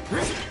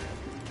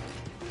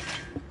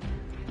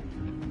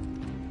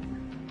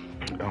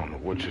 I don't know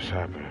what just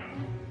happened.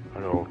 I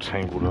got all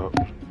tangled up.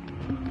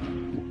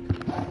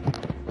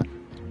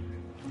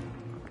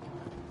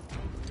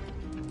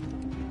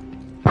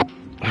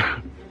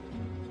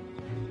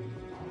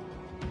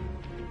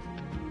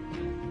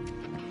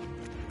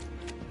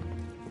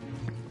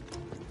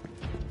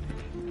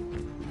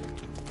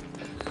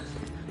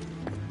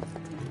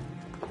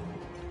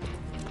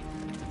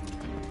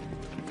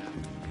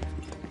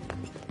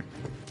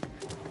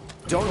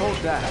 Don't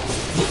hold back.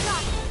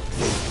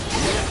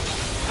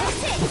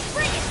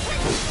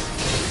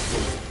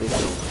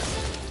 It's over.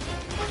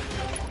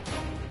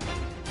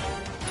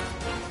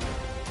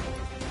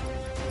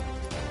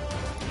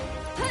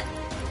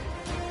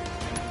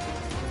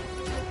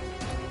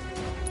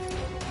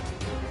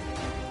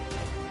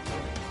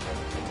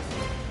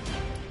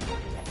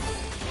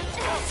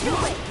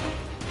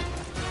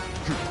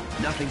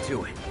 Nothing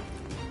to it.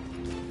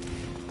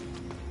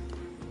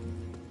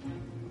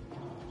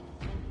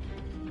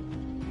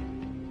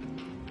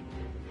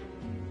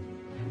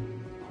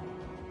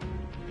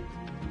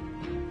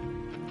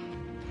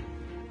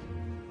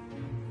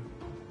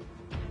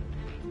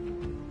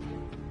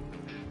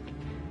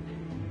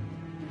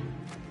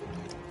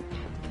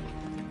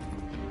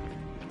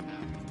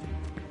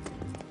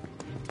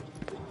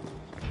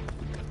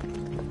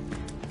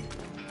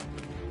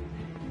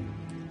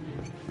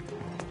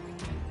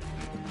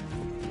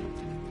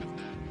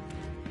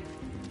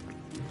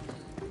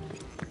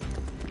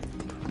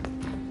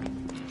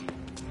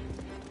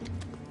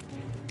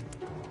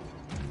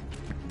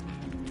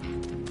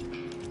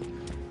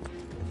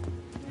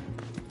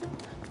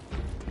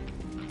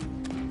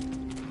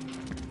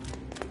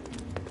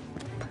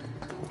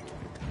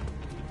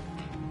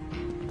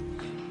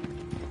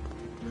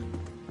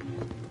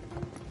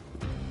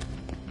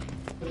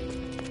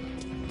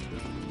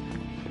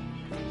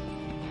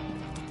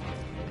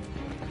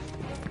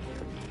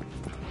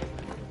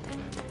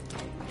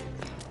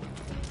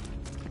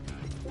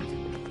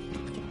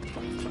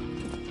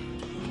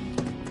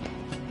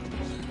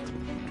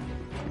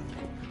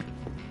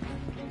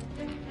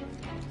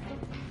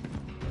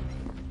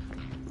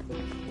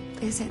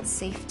 Is it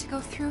safe to go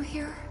through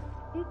here?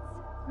 It's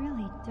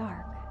really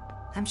dark.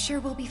 I'm sure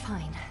we'll be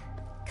fine.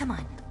 Come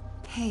on.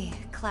 Hey,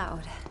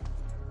 Cloud.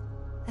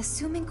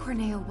 Assuming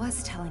Corneo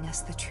was telling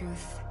us the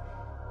truth,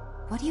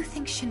 what do you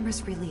think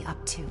Shinra's really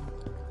up to?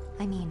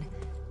 I mean,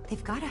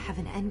 they've gotta have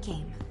an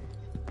endgame.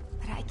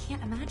 But I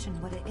can't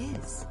imagine what it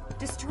is.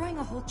 Destroying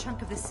a whole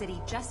chunk of the city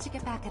just to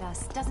get back at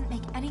us doesn't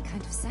make any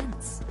kind of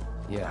sense.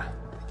 Yeah.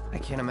 I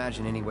can't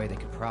imagine any way they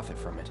could profit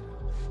from it.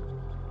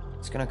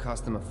 It's gonna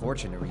cost them a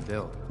fortune to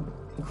rebuild.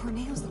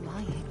 Corneo's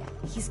lying.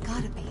 He's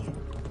gotta be.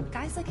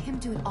 Guys like him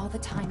do it all the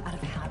time out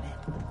of habit.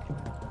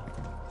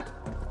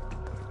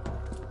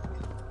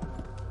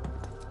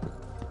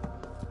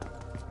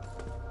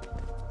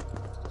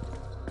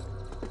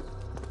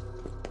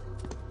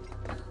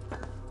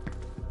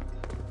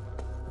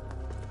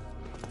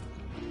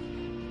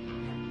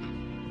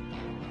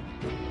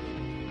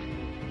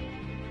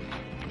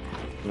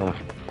 I'm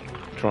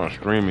trying to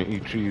stream and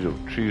eat cheese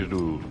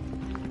doodles.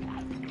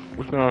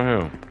 What's down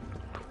here?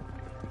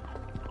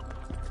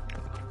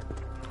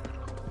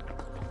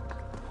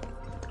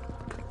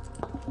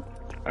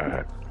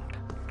 Alright.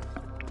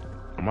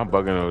 Am I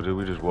bugging or did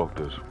we just walk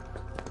this?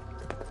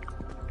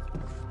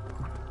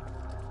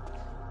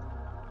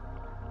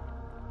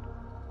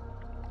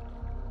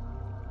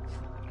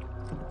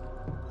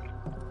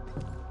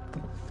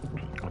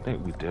 I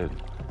think we did.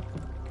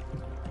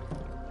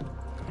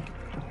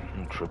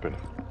 I'm tripping.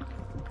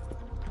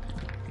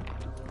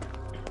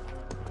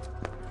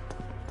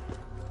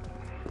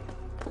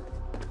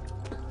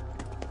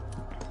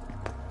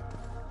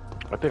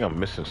 I think I'm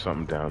missing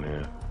something down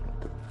here.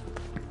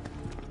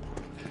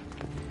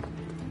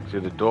 See,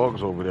 the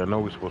dog's over there. I know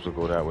we're supposed to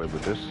go that way,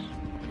 but this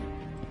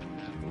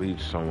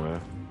leads somewhere.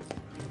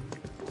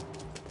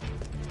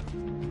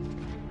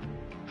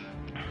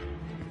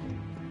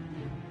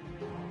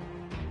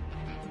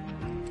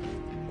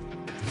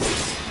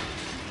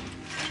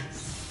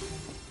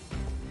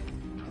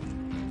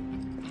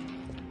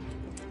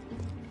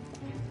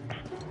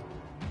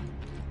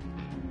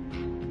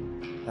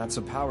 That's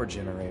a power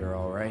generator,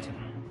 all right.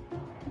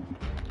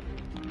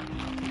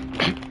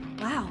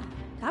 Wow,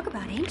 talk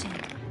about ancient.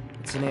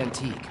 It's an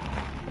antique.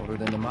 Older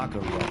than the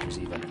Mako reactors,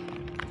 even.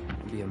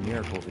 It'd be a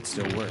miracle if it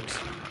still works.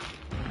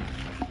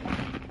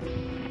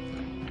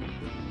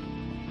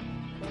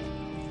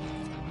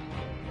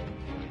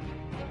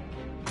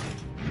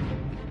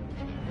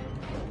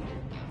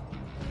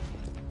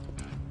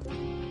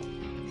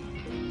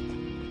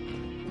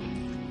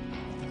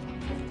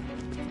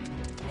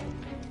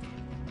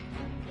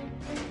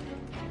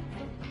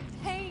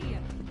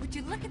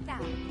 Look at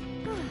that.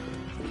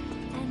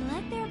 And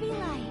let there be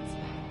light.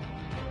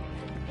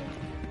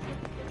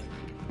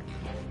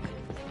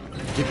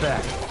 Get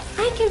back.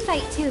 I can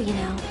fight too, you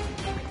know.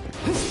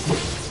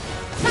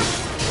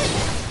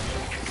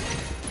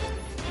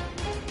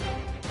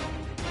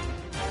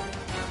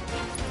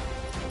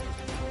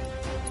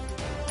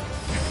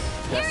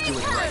 Let's do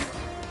it right.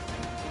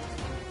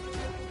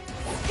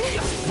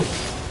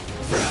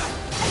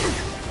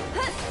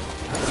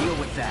 Deal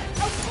with that.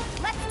 Okay,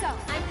 let's go.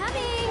 I'm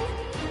coming.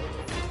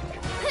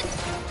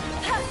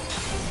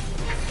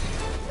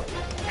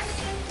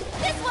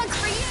 This one's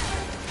for you.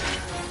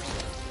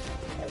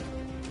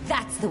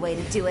 That's the way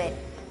to do it.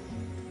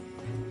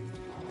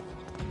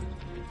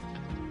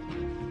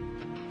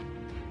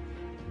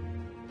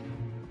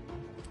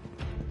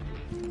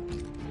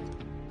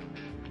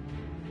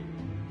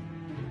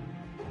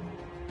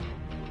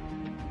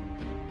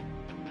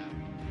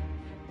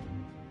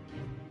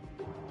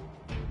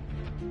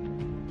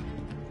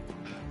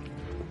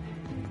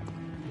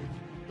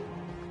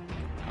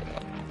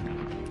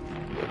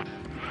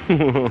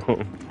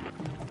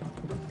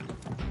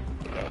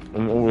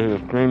 I'm over here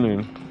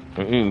screaming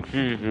and eating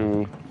cheese,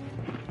 dude.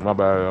 My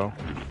bad, y'all.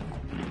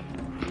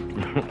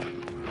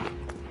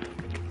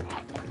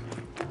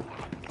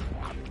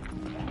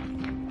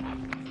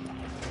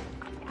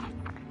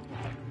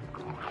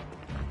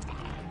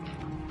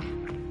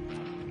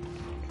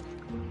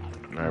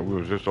 Alright, we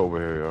was just over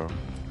here, y'all.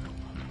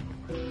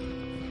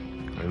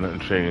 Ain't nothing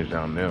changed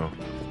down there.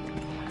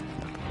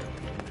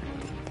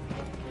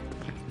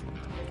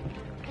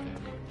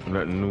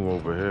 Nothing new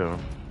over here.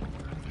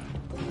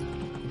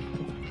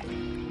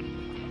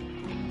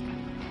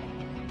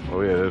 Oh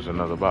yeah, there's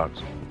another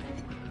box.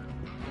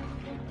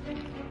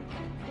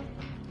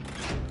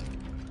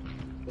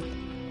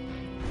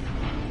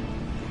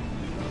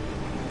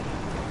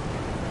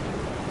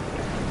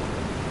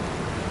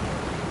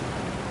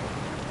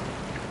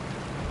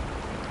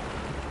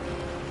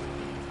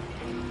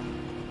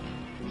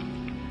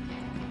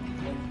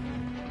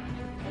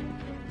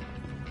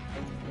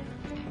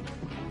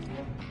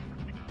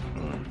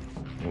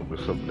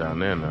 There's something down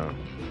there now.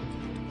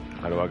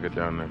 How do I get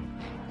down there?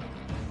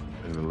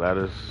 And the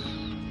ladders.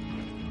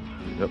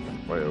 Yep,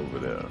 right over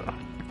there.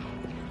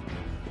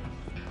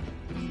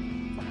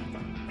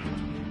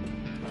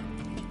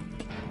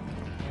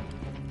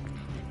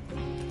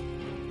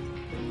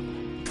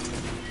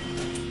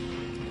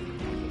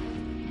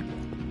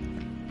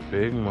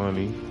 Big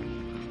money.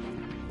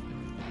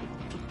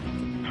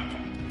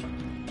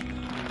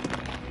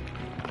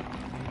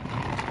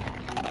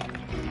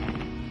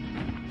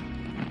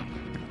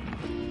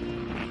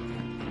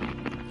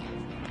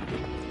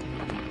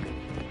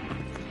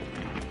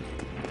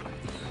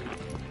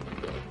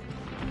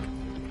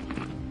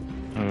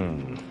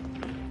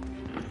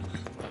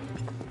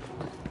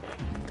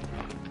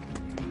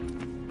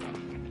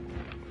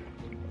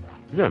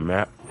 Yeah,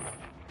 map.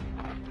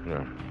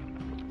 Yeah.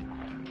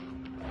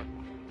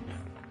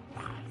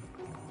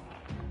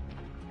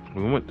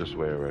 We went this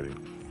way already.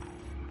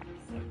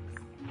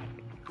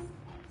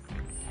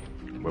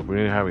 But we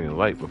didn't have any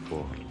light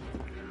before.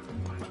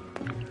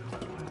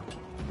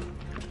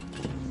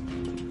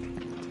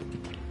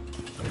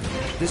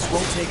 This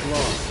won't take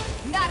long.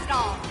 Not at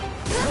all.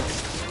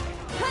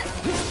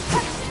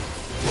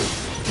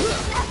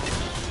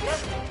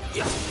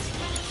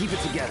 Keep it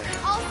together.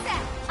 All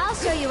set. I'll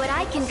show you what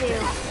I can do.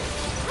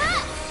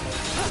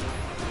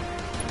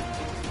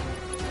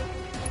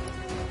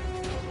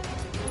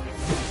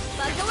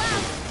 Buckle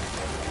up.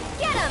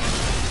 Get him.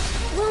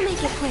 We'll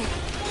make it quick.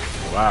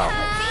 Wow.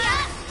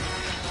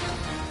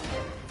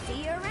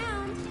 See you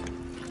around.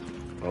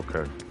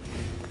 Okay.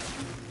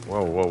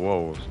 Whoa, whoa,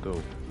 whoa.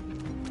 Still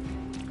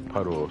a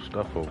puddle of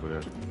stuff over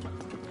there.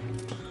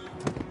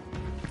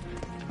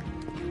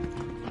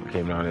 I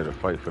came down here to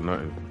fight for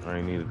nothing. I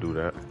ain't need to do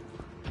that.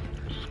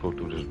 Let's just go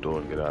through this door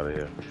and get out of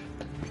here.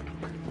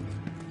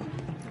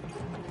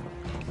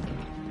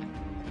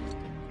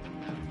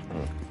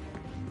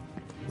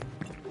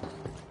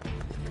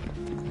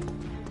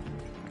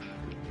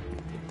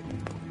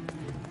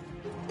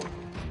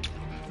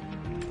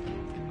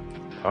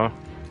 Huh?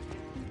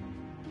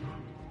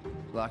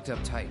 Locked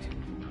up tight.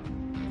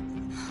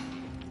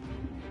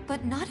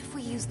 But not if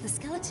we use the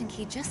skeleton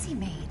key Jesse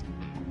made.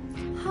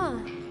 Huh.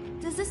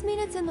 Does this mean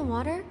it's in the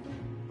water?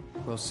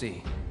 We'll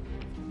see.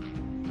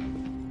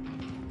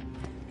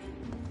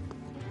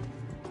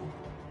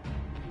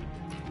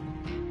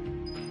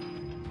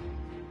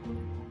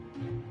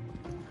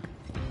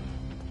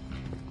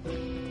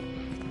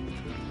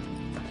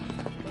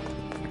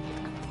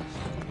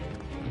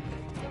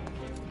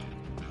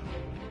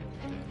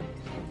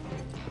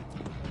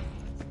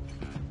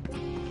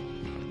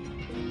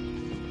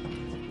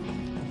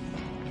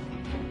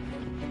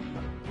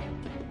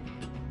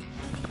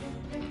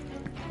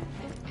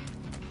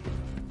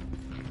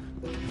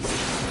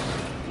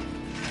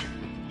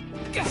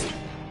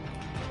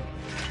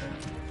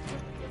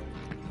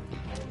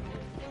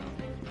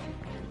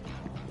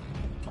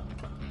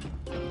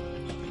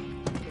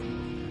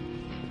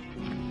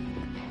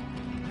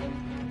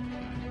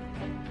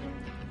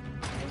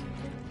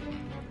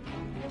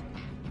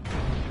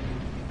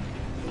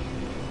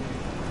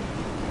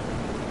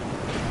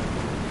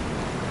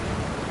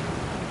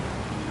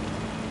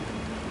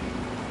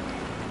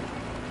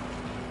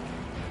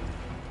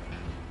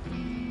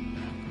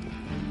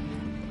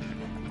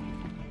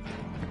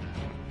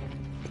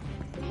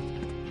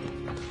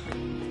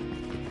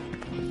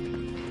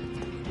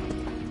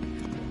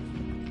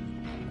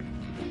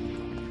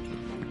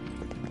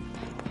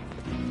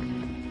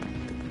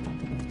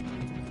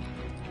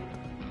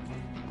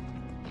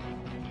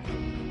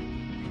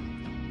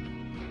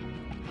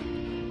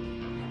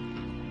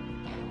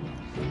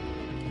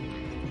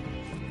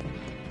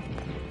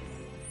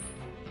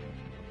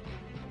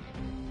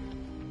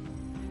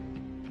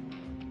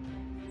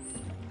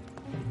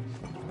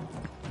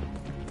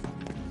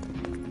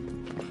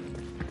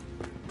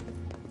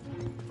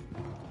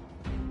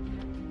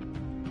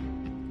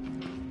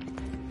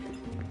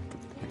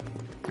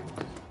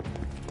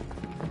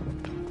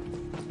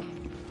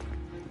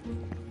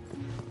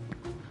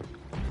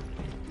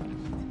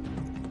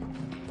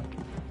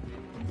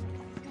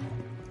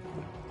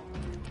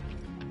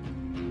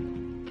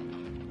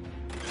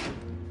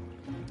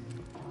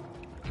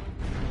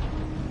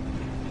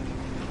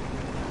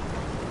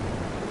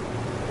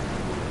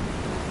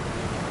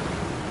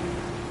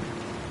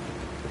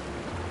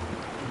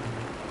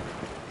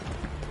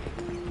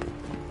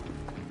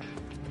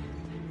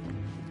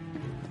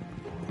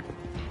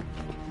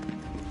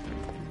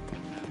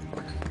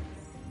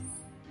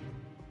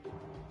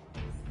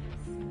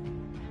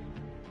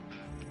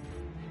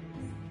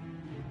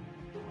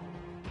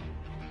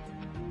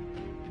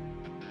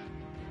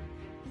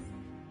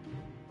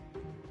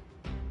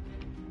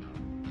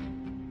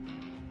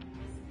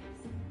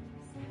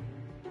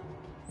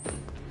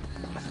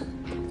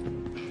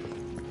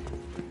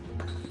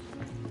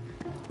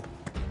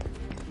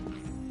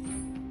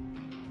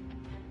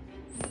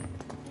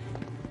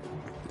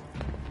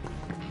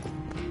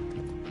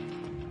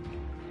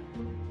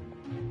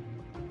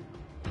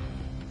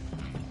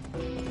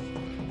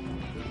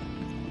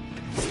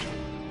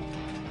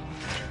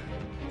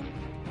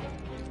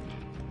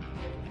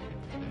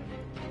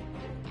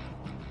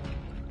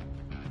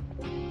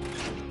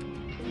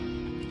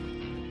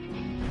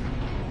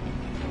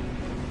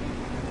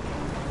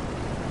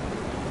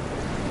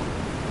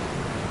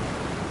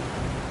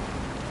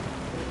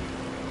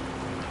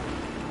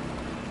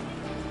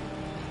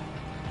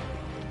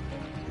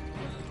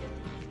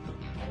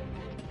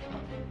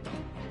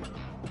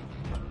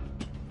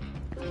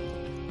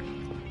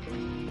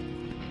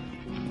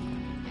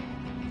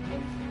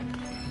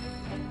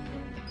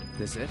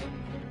 This it?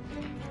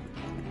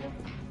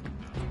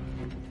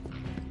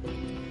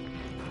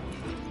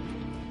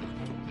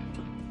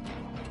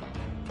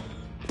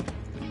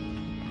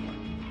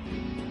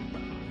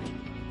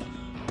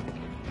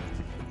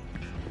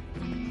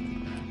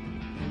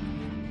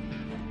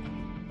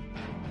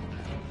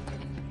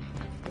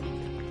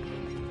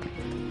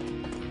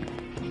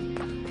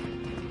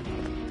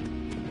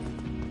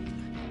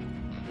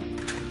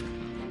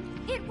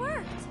 It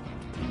worked!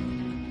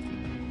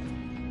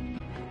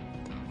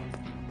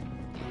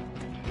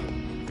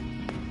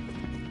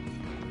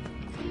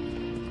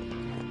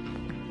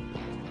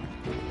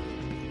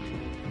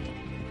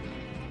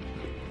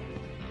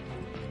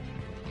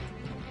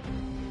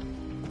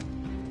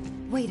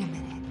 Wait a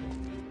minute.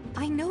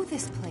 I know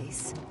this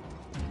place.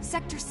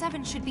 Sector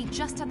 7 should be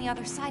just on the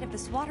other side of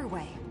this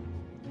waterway.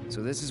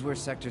 So this is where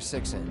Sector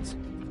 6 ends.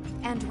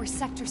 And where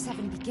Sector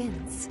 7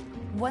 begins.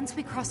 Once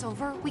we cross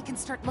over, we can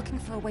start looking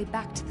for a way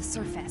back to the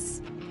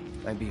surface.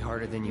 Might be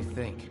harder than you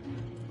think.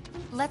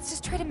 Let's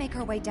just try to make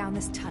our way down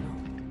this tunnel.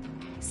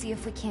 See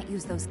if we can't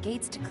use those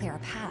gates to clear a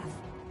path.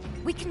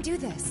 We can do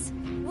this.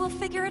 We'll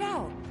figure it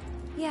out.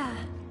 Yeah,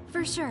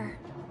 for sure.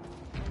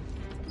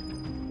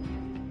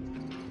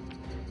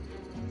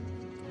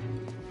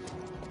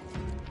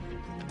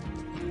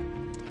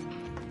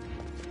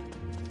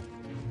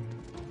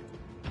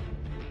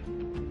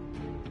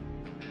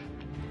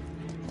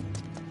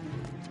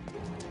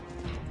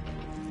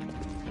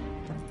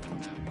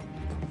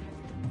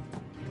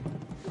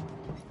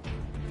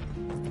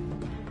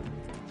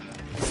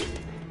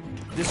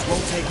 This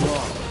won't take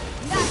long.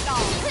 That's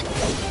all!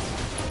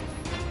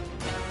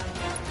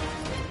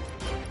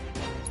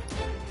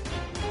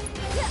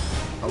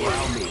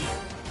 Allow me.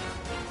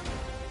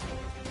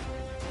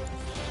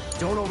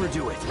 Don't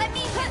overdo it. Let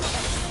me...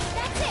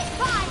 That's it!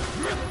 Bye!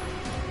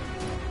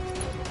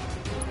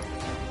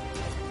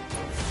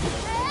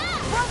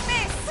 Broke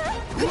this!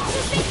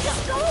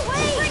 Just go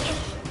away! Bring it!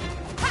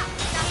 Ha!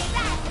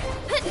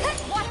 Not that!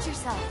 Watch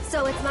yourself.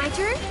 So it's my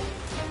turn?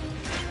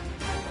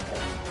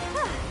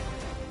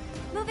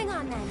 Moving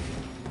on then.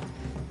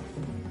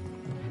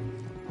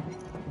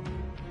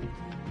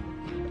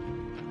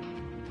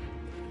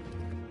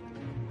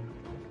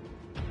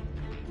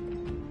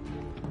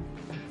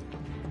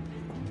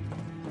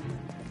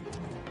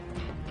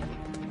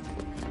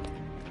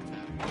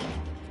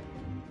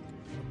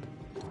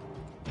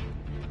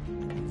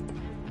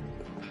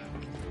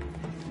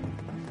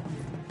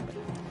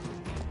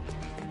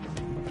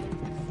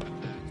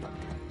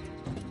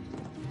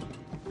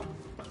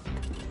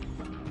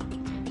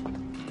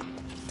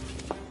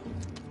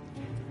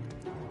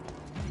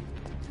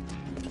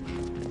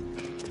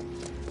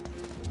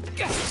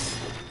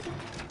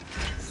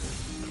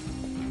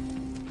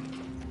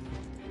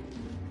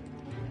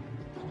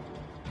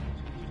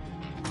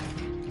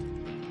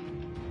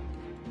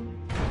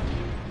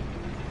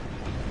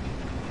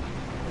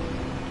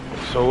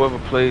 So whoever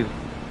played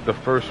the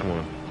first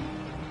one,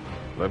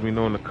 let me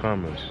know in the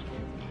comments.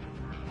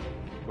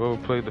 Whoever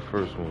played the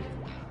first one.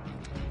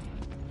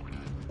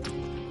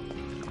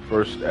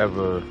 First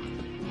ever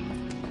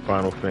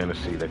Final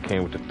Fantasy that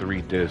came with the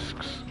 3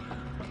 discs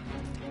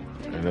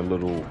and a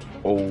little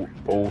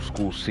old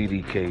school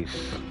CD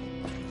case.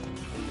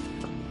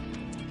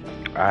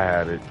 I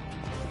had it.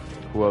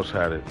 Who else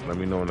had it? Let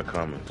me know in the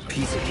comments.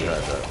 Piece of cake.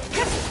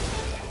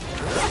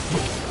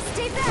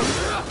 Stay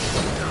back!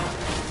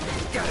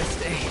 Gotta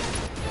stay.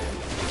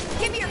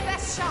 Give me your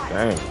best shot!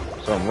 Dang,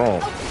 something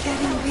wrong.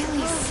 Getting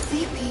really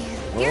sleepy.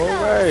 No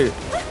way.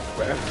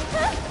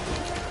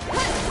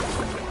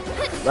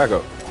 Back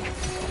up.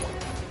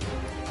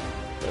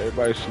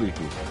 Everybody's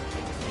sleepy.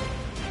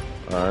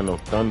 I know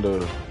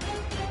Thunder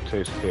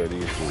takes care of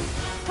these fools.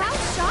 How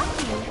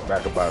shocking!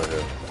 Back up out of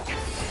here.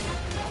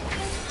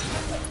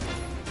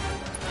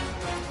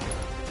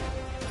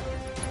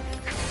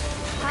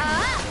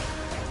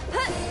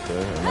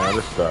 Okay, and now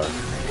this guy.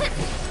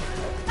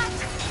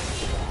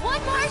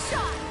 One more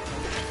shot!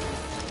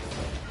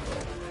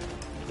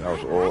 That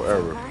was all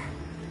error.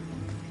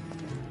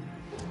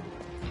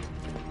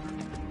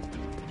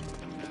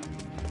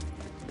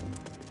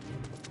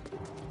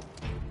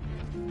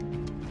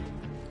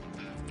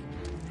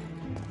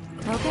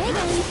 Okay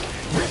then.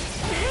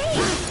 Hey!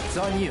 It's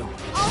on you.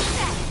 All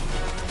set!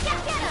 Get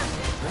him!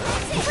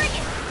 That's it! Bring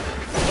it!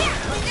 Here!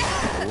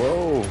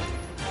 Whoa.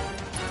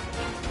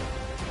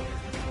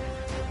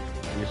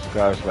 This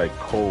guy's like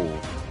cold.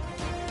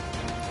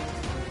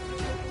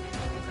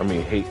 I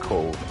mean, hate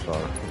cold,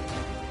 sorry.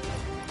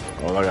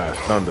 All I got is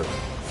thunder. Got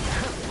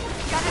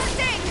a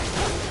sting!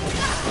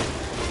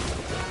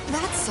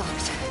 That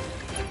sucked.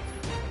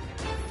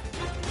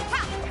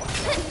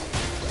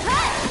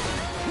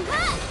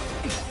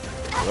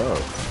 Oh.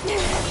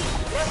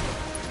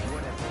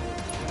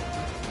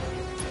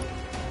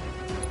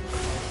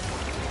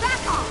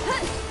 Back off!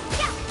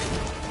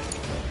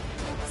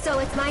 So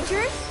it's my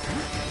turn?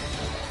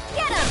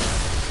 Get him!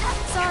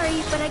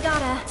 Sorry, but I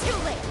gotta. Too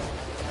late.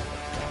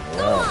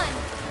 Go Wow. on!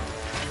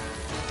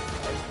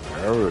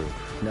 Error.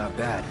 Not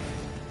bad.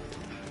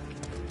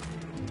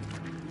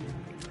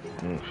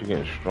 She's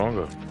getting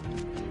stronger.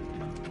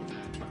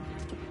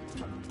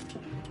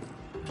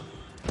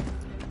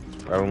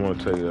 I don't want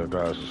to tell you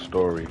guys the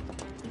story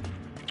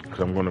because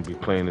I'm going to be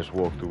playing this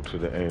walkthrough to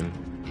the end.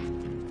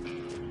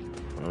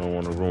 I don't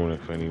want to ruin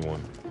it for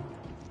anyone.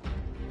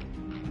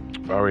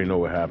 I already know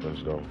what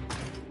happens though.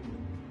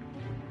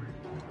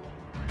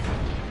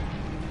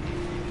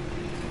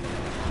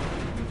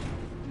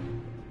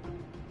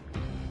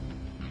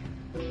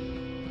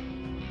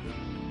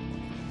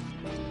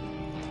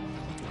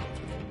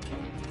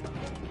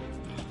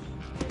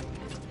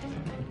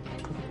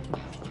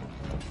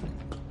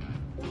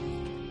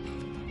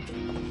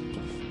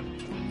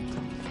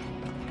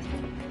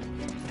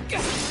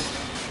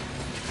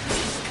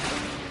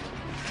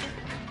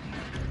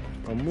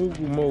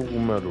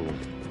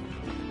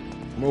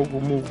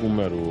 Mogul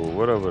metal, or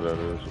whatever that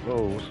is.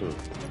 Oh, what's up?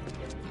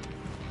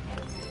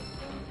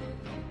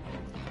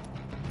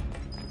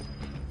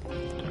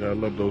 Gotta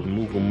love those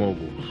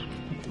moguls.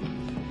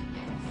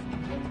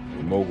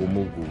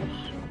 Moguls.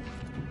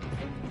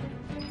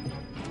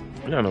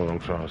 Y'all know what I'm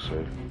trying to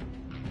say.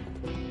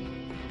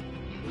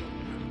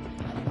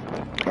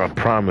 I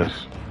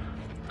promise.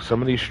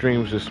 Some of these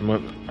streams this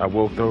month, I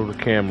will throw the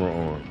camera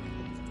on.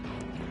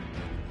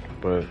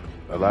 But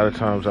a lot of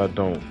times I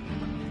don't.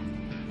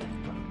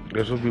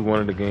 This will be one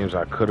of the games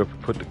I could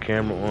have put the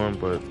camera on,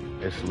 but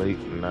it's late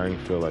and I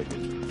didn't feel like it.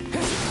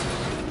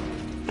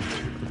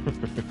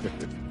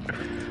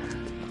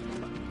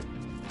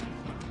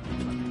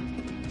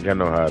 Y'all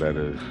know how that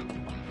is.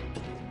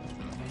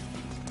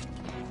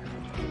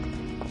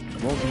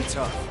 Won't be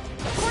tough.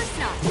 Of course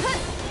not.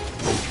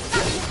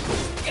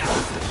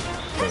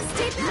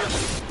 Stay back.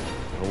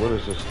 What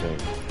is this thing?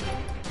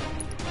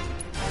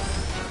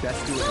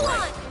 Best do it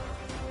right.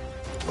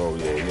 Oh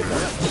yeah, you're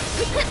not.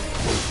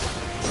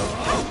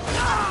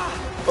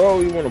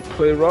 Oh, you want to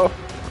play rough?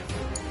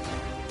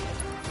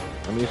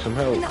 I need some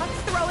help. Not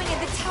throwing in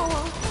the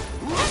towel.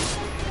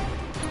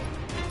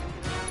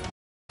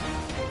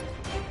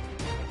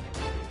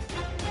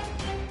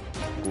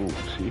 Ooh,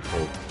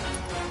 Tifa.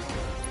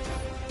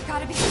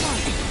 Gotta be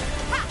smart.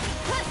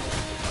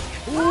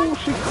 Ooh,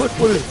 she quick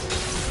with it.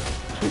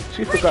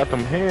 She forgot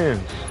them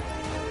hands.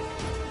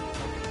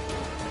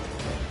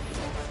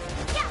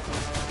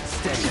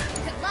 Steady.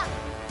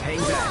 Hang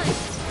back.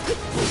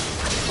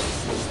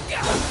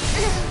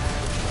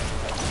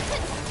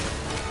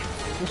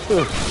 What's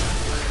this?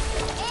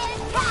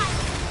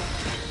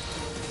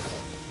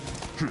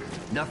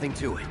 Nothing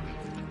to it.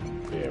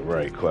 Yeah,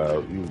 right,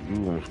 Cloud. You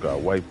almost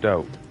got wiped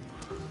out.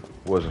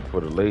 Wasn't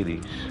for the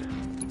ladies.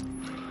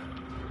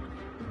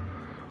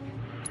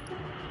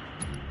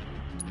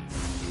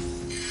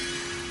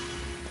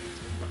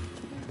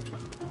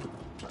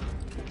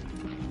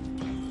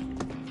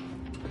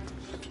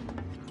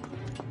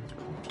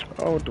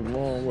 I went the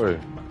wrong way.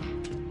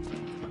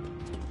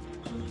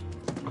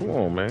 Come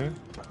on, man.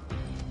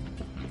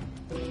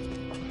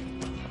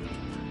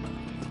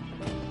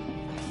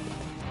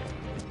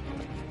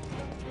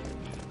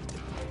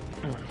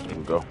 Here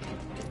we go.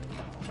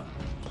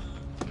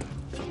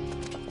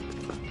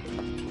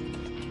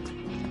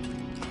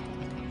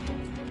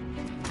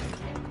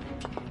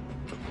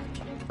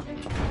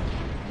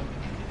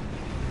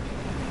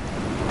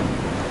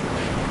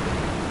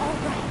 All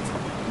right.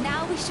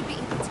 Now we should be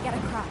able to get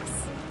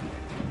across.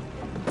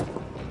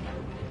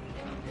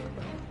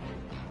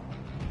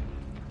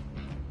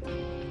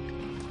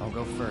 I'll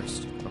go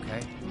first,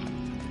 okay?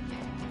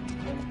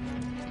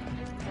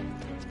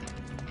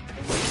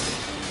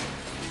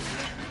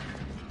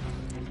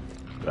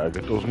 Gotta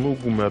get those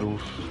Moogle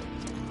medals.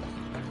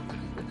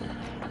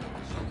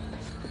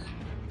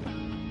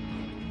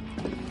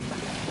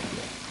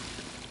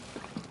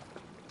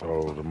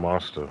 Oh, the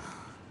monster.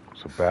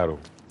 It's a battle.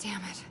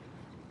 Damn it.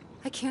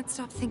 I can't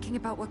stop thinking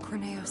about what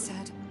Corneo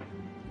said.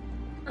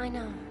 I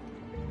know.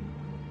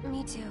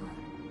 Me too.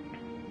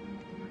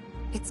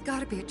 It's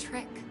gotta be a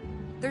trick.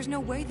 There's no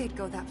way they'd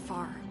go that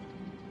far.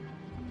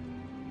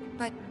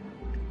 But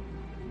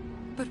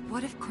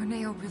what if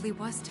Corneo really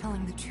was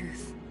telling the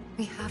truth?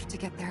 We have to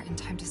get there in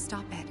time to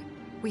stop it.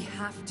 We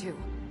have to.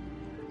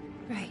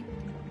 Right.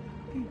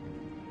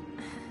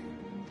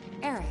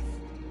 Aerith,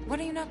 what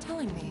are you not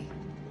telling me?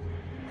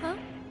 Huh?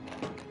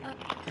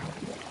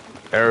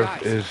 Aerith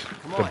Guys, is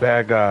come the on.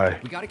 bad guy.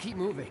 We gotta keep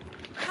moving.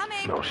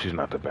 Coming! No, she's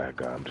not the bad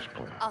guy. I'm just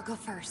playing. I'll go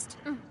first.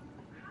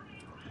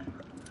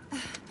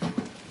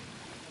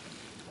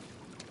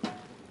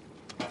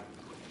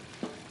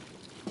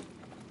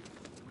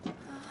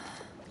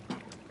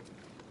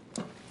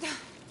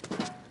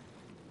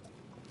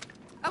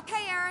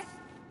 Okay, Aerith.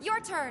 Your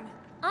turn.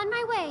 On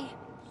my way.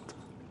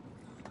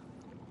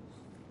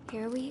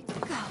 Here we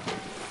go.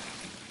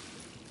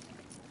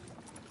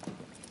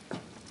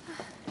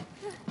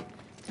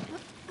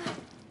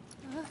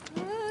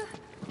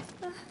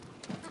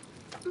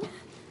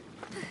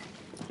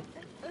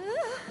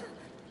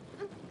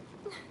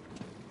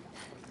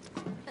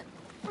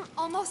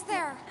 Almost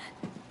there.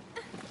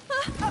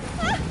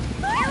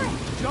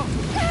 Jump!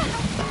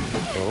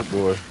 Oh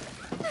boy.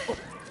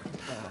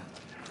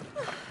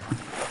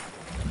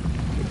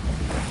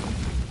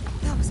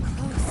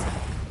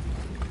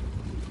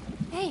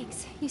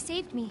 Thanks, you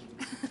saved me.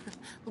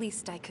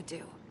 Least I could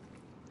do.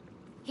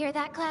 Hear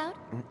that, Cloud?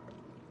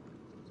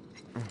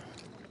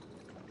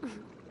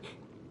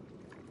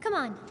 Come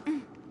on.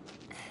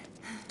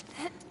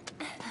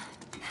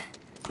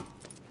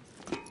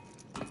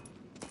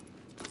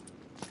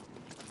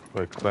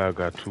 Like Cloud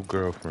got 2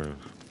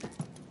 girlfriends.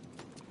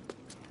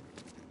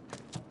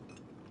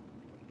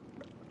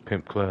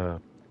 Pimp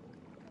Cloud.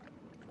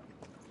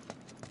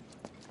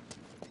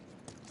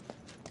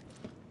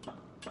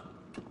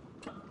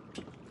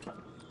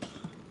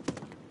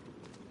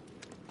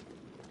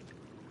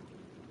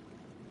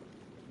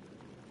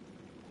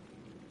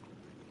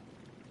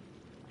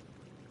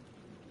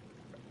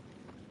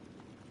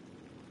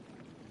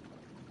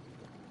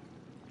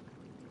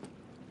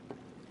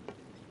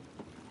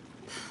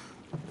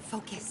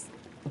 Focus.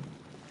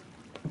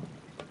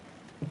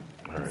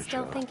 All right,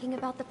 Still y'all. thinking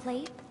about the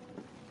plate?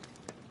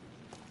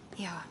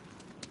 Yeah.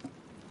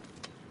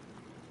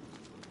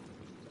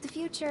 The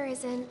future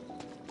isn't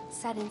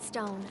set in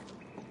stone.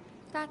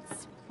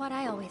 That's what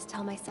I always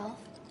tell myself.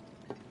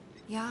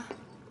 Yeah?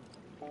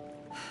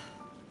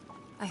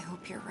 I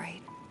hope you're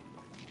right.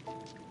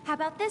 How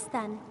about this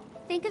then?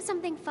 Think of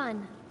something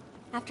fun.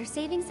 After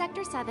saving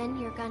Sector 7,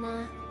 you're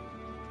gonna...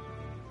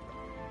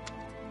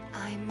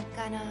 I'm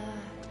gonna...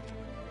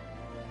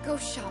 go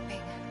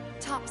shopping.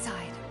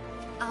 Topside.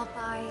 I'll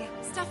buy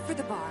stuff for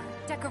the bar,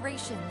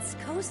 decorations,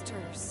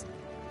 coasters.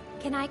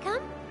 Can I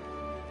come?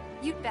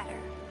 You'd better.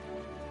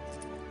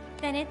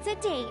 Then it's a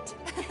date.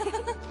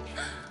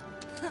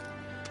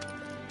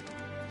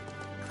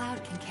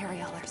 Cloud can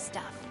carry all our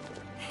stuff.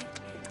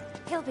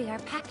 He'll be our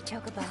pack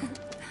chocobo.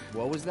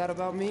 What was that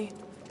about me?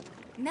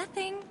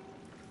 Nothing.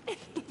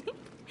 It's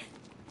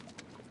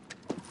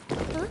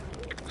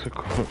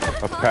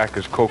a pack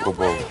is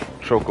Chocobo.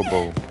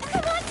 Chocobo.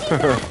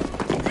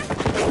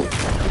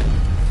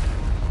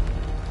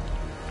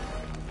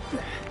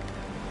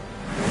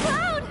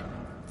 Cloud!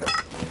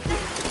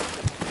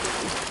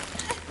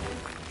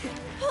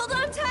 Hold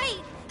on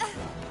tight!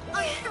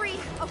 On 3,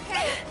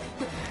 okay?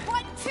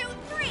 1, 2,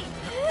 3!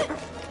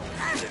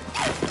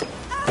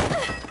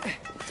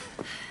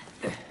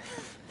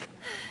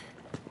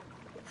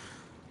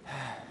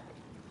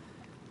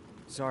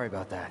 Sorry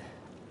about that.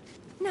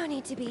 No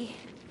need to be.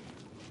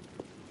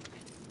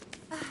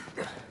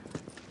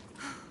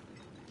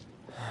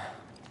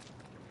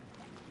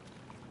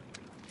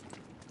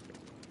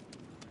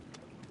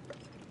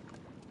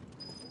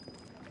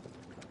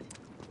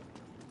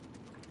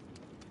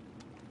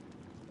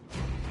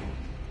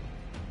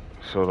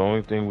 So the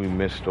only thing we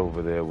missed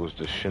over there was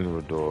the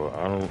Shinra door.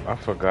 I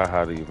forgot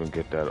how to even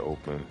get that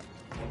open.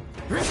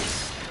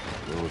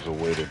 There was a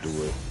way to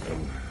do it,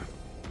 and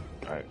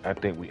I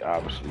think we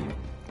obviously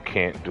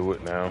can't do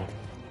it now.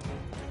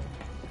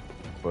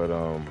 But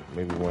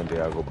maybe one day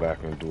I'll go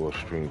back and do a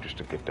stream just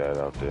to get that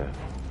out there.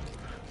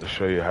 To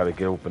show you how to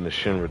get open the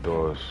Shinra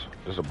doors.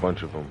 There's a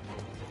bunch of them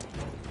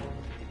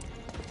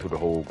through the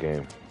whole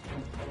game.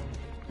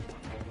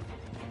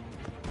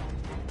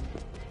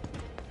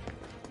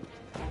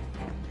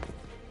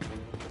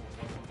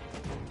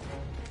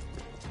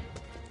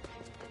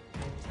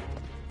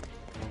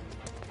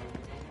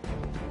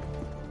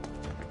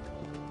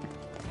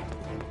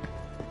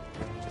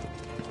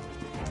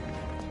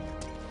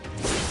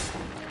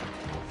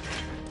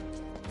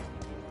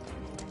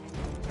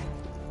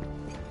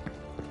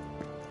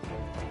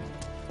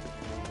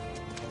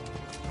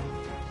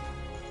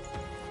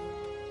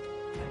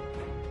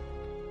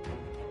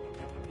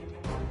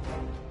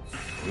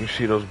 You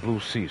see those blue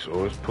seats,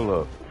 always pull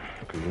up,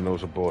 because you know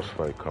there's a boss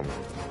fight coming.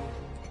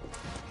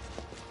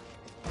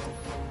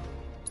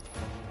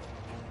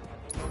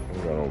 I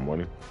ain't got no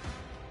money.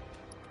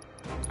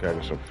 Gotta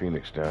get some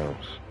Phoenix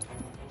Downs.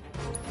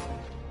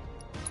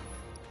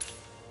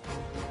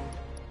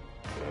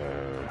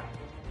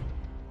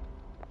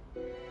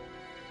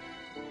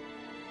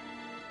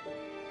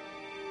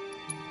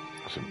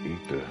 Some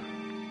ether.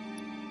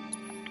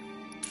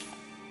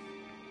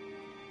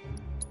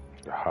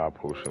 The high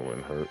potion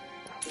wouldn't hurt.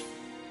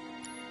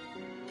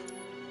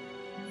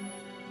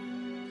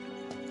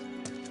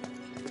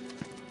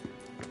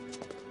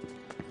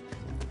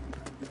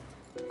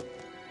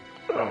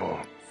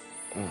 Oh.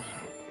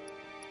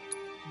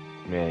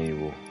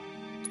 Manual.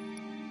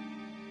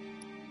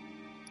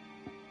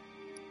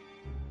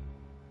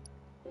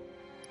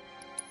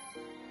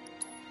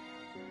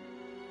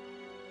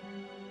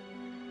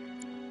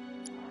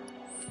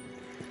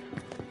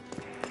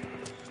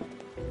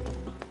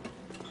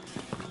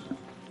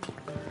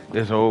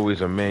 There's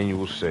always a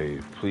manual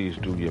save. Please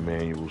do your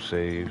manual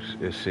saves.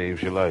 It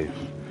saves your life.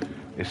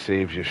 It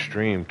saves your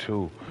stream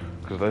too.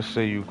 Because let's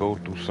say you go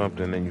through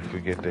something and you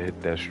forget to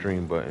hit that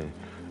stream button.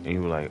 And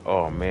you're like,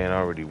 oh man, I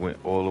already went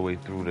all the way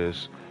through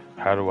this.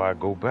 How do I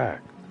go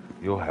back?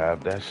 You'll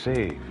have that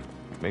save.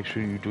 Make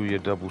sure you do your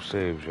double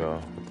saves,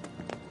 y'all.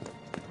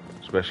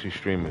 Especially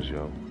streamers,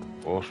 yo.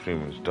 All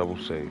streamers, double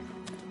save.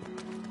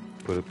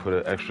 Put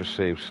an extra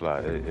save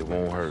slot. It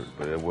won't hurt,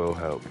 but it will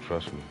help.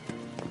 Trust me.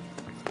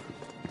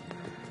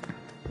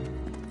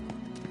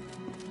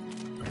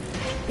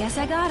 Guess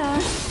I gotta.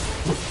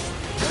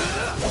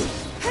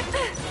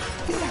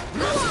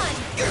 Go on!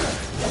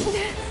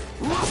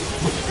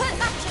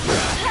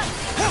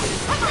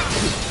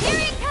 Here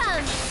it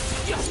comes!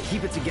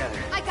 Keep it together.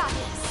 I got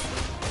this.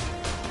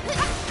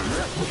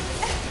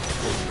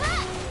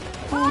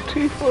 Oh,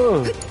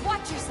 Tifa.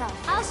 Watch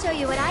yourself. I'll show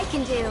you what I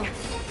can do.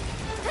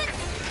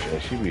 Yeah,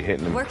 she be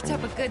hitting them Worked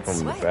up a good from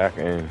the sweat. back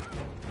end.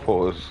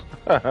 Pause.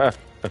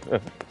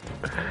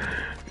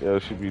 Yeah,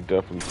 she be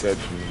definitely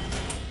catching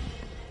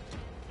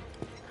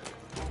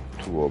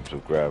 2 orbs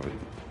of gravity.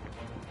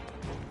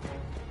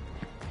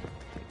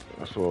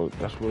 That's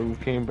what we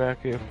came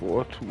back here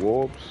for, 2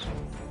 orbs?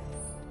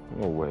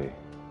 No way.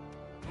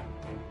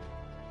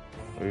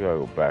 We gotta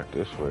go back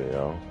this way,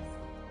 yo.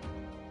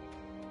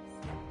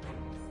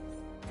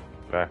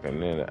 Back in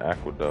there, the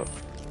aqueduct.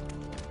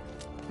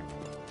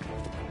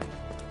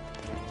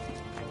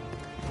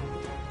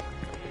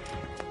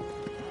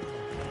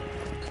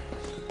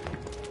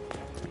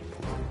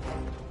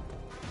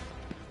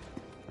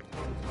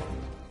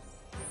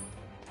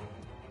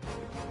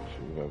 So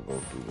we gotta go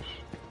through this.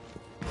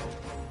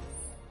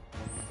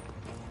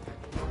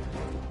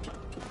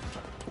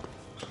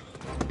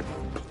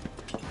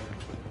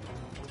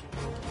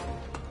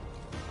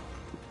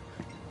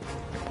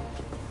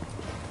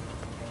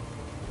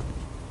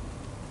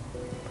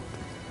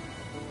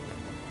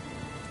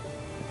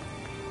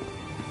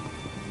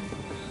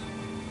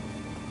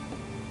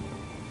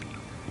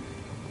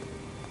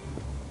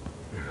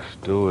 Let's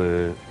do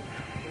it.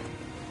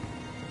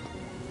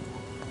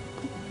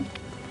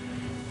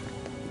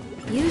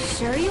 You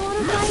sure you want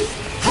to fight?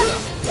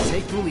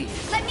 Take the lead.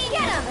 Let me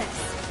get him!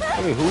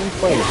 Hey, who we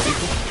fighting,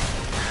 Tifa?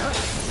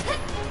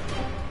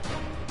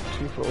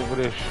 Tifa over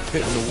there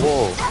hitting the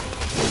wall.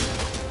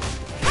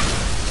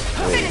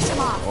 Finish him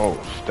off! Oh,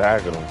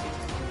 staggered him.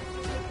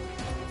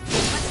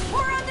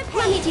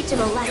 Let me teach him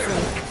a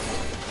lesson.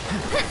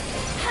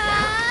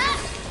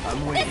 I'm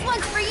This waiting.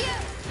 one's for you!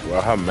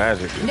 Well, her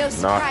magic is No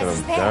knocking surprises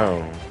him there.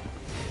 down.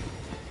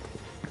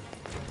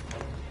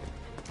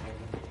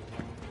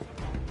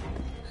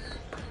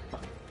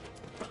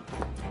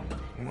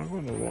 Am I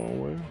going the wrong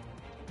way?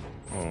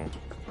 Oh.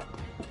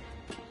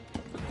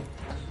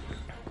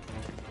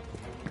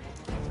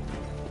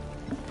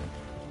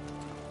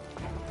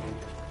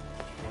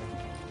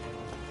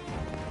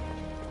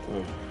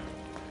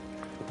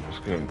 It's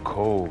getting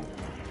cold.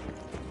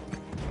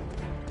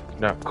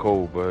 Not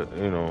cold, but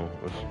you know,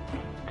 it's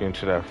getting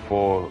to that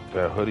fall,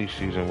 that hoodie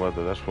season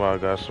weather. That's why I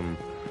got some.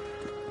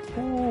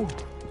 Ooh,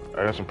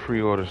 I got some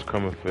pre-orders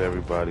coming for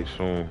everybody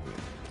soon.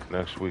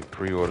 Next week,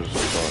 pre-orders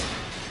will start.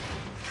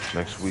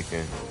 Next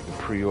weekend, the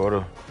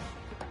pre-order,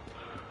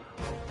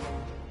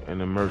 and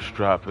the merch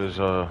drop is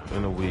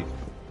in a week.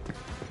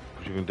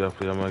 But you can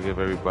definitely, I'm gonna give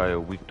everybody a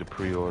week to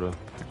pre-order.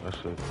 That's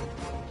it.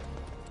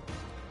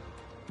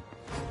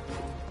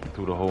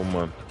 Through the whole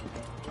month.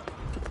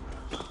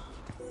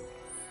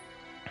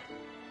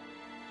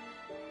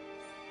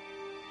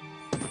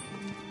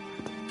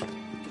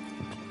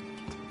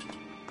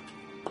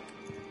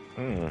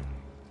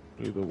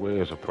 Either way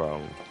is a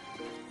problem.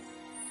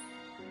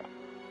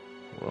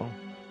 Well,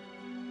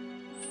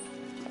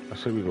 I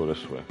say we go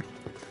this way.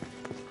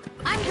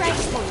 I'm ready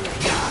for you.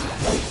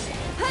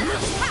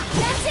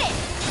 That's it!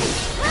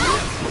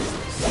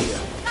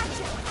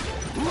 Gotcha!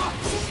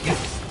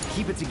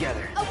 Keep it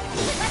together. Okay,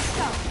 let's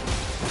go.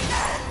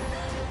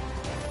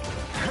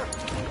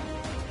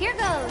 Here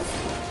goes.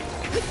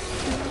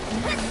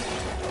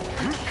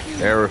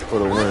 Error for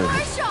the One win.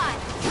 more shot.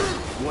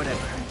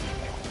 Whatever.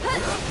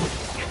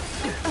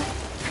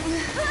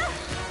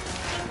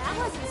 That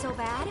wasn't so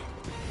bad.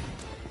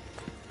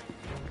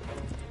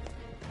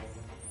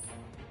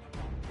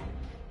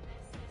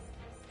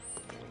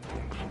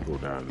 Go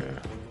down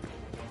there.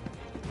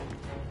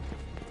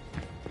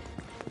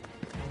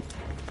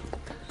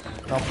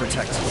 I'll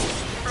protect you.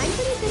 I'm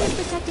pretty good at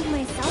protecting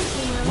myself,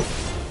 Primrose.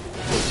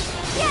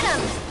 Get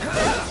him!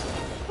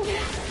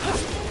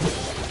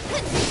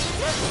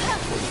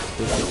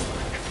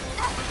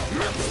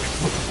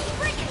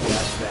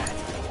 That's that.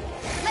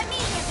 Let me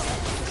handle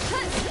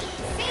it.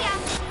 See ya!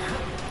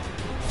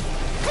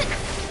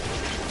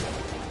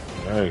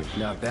 Nice.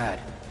 Not bad.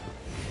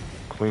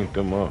 Cleaned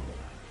them up.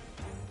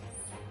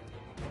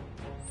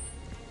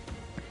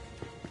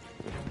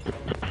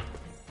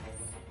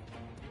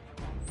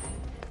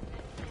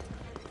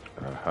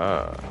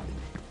 Aha.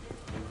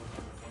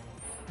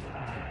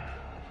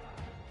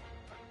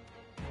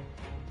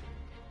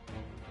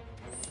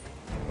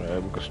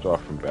 Alright, we can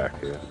start from back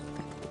here.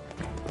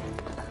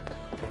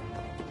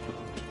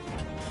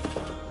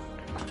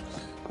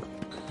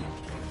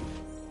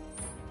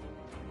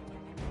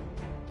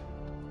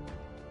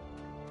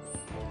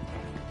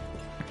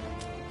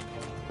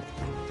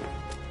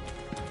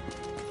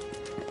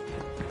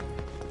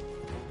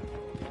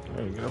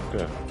 Hey, get up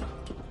there.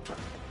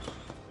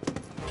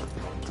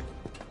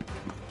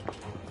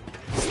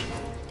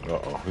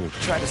 Uh-oh.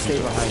 Try to stay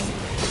behind me.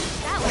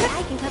 That way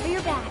I can cover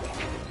your back.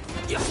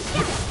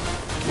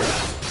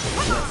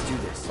 Let's do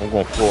this. I'm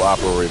going full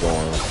operator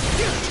on him.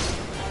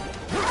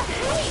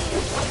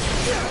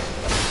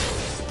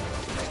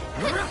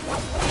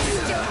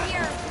 Still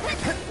here.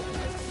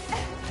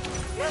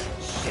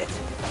 Shit.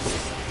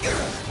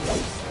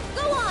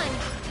 Go on.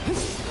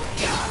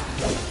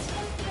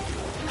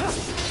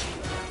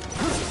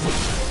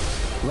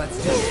 Let's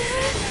do it.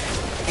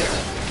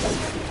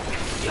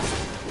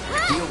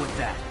 Deal with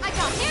that. I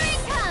got here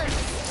it comes.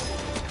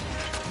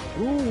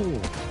 Ooh.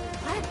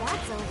 Glad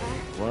that's over.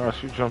 Wow,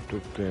 she jumped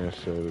up there and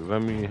said,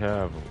 let me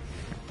have him.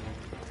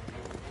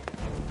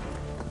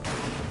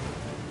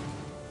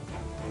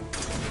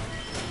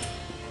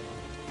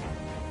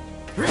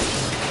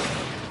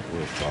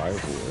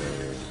 Revival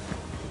area.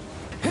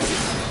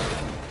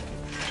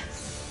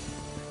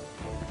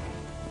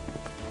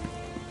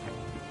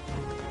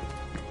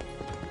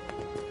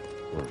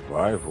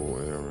 Revival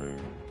area.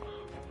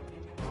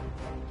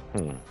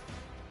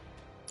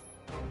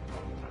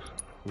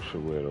 Who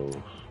should wear those?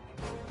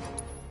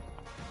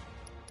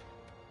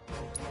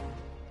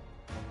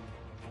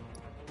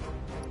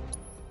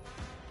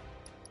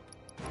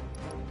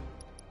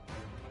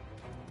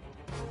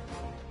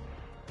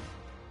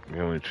 The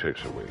only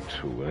chicks are wearing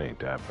 2. It ain't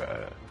that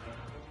bad.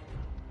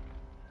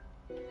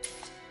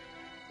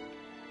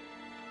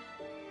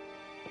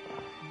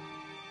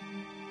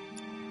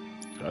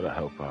 Gotta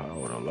help her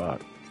out a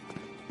lot.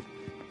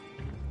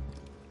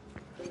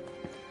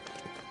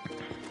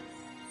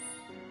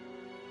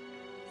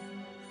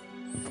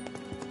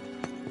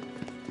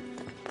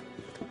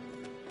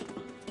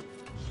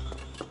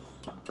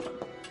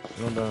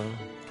 No, no.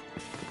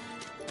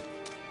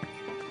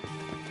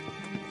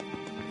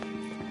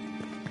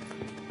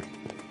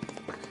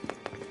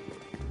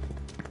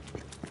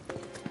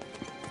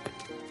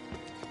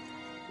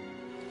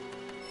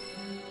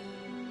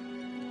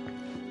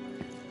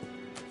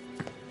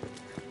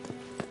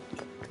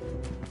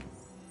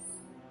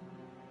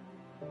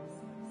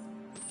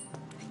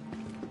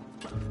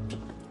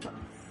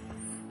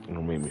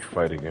 It'll make me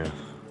fight again.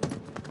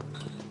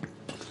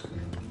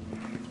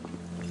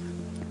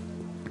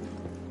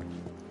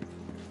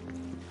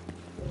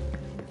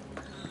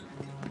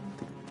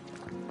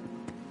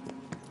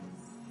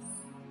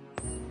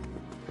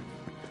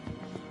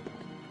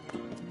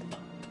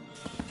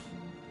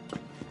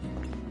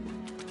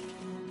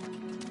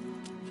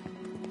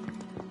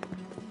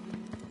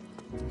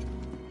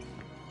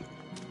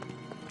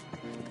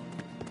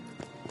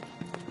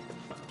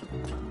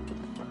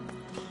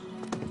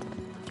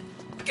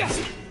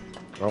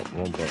 Oh,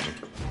 wrong button.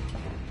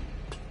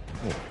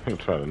 Oh, I'm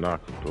trying to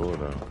knock the door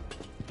down.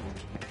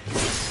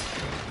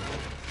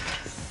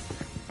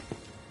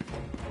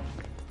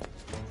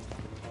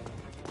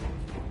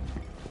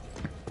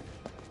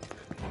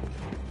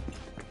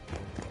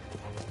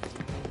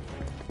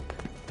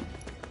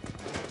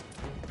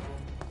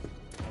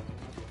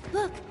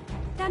 Look,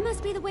 that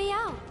must be the way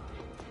out.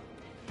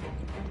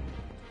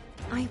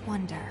 I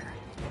wonder.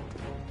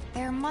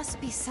 There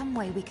must be some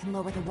way we can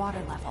lower the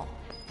water level.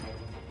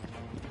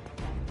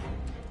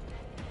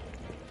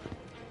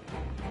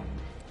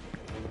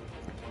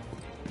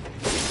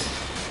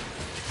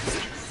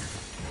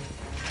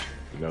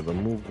 Another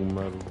Moogle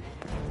medal.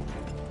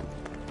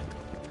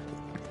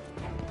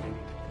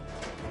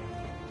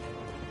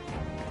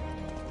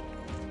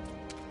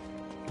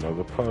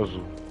 Another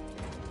puzzle.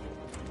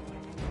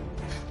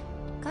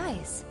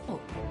 Guys,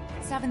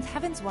 Seventh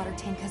Heaven's water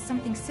tank has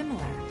something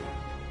similar.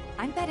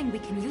 I'm betting we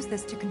can use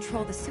this to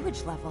control the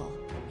sewage level.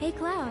 Hey,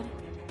 Cloud.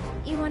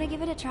 You want to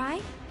give it a try?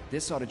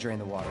 This ought to drain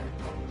the water.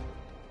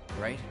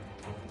 Right?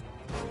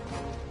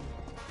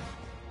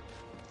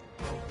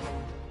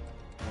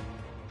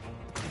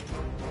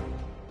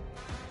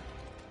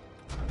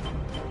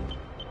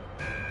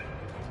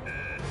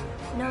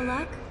 No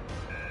luck?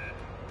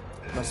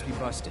 Must be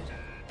busted.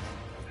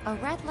 A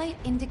red light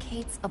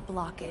indicates a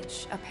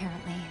blockage,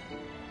 apparently.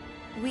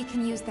 We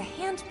can use the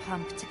hand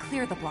pump to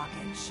clear the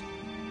blockage.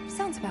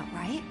 Sounds about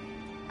right.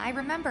 I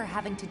remember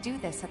having to do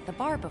this at the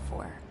bar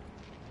before.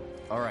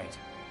 Alright.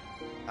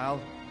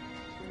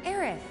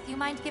 Aerith, you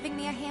mind giving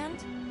me a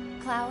hand?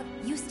 Cloud,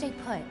 you stay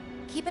put.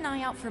 Keep an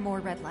eye out for more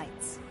red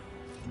lights.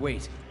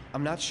 Wait,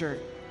 I'm not sure...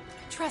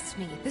 Trust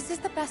me, this is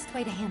the best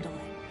way to handle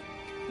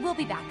it. We'll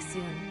be back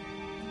soon.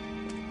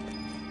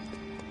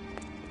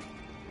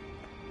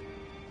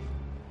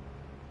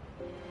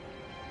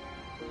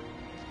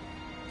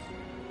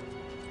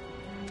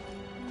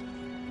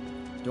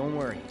 Don't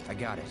worry, I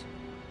got it.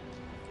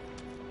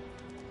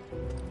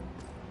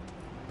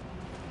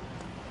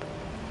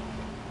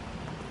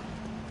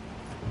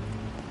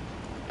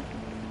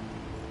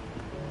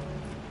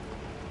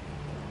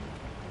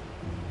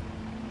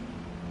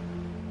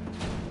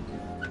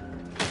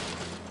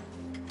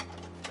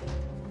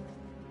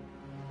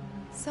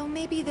 So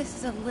maybe this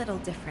is a little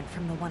different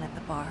from the one at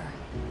the bar.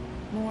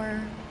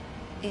 More...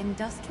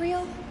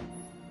 industrial?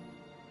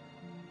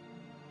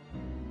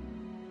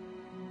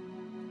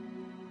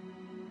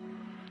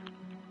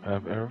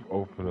 Have Aerith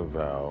open a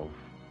valve.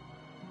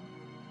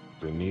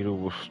 The needle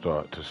will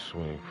start to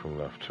swing from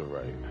left to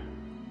right.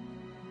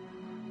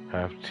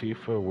 Have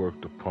Tifa work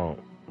the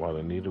pump while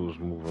the needle is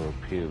moving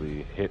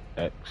repeatedly. Hit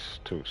X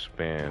to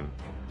expand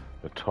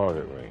the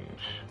target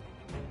range.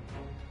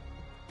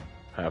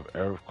 Have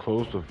Earth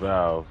close the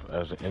valve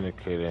as the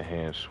indicator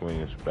hand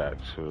swings back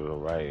to the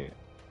right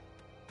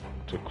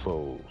to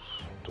close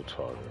the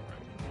target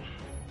range.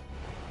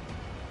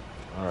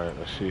 Alright,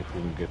 let's see if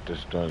we can get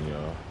this done,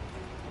 y'all.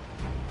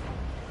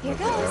 Here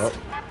goes.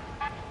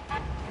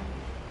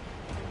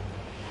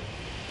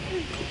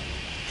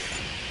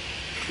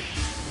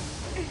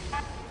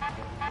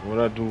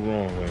 What'd I do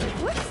wrong, man?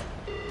 Whoops.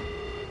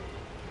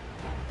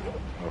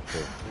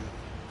 Okay.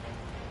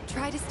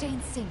 Try to stay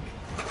in sync.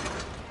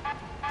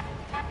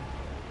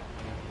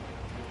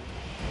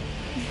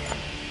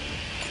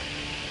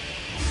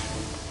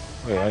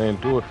 Wait, I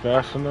didn't do it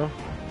fast enough?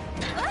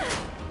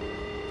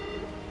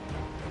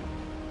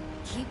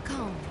 Keep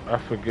calm. I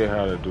forget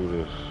how to do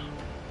this.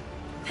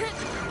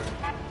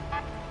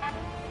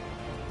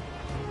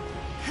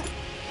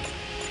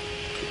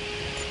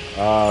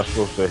 Ah, I was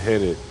supposed to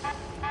hit it.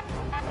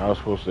 I was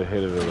supposed to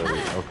hit it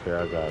already. Okay,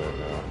 I got it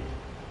now.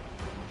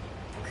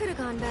 Could have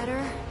gone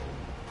better.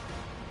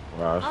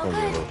 Wow, it's gonna be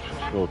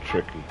Okay. a little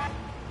tricky.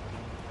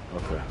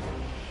 Okay.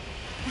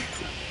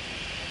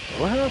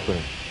 What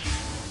happened?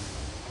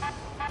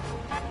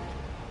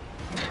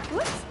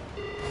 Whoops.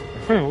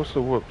 What's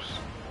the whoops?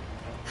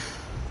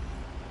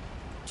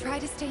 Try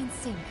to stay in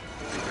sync.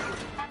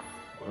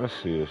 Let's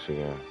see this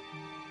again.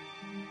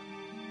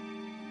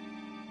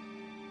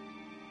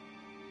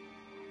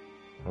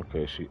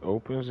 Okay, she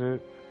opens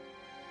it.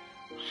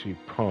 She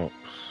pumps.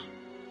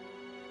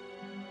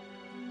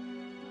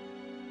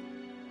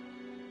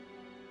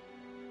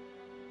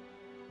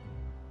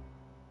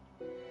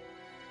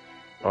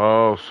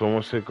 Oh, so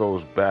once it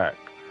goes back,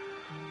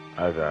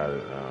 I got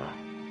it now.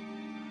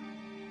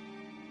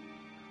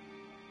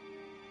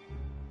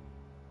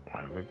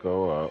 Have it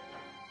go up.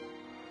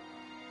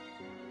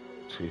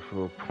 See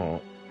for a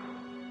pump.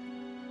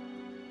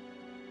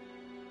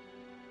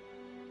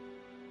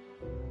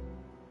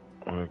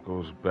 When it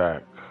goes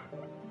back,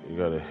 you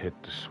gotta hit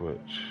the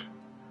switch.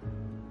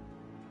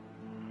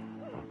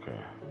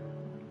 Okay.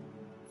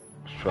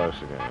 Let's try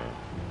this again.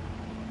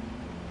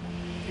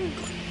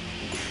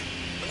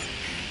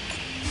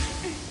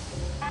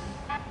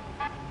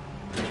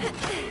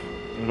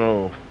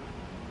 No,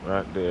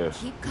 right there.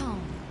 Keep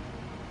calm.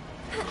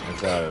 I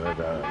got it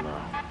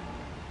now.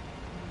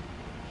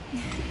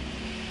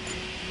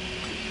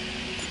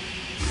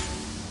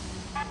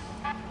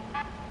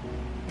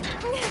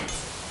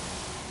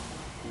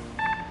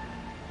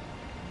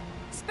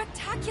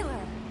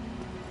 Spectacular.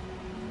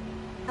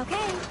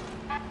 Okay.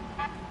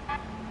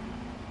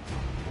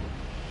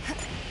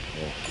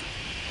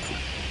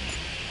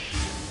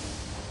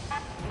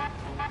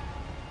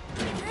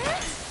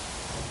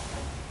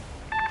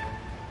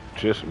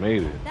 Just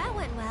made it. That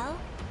went well.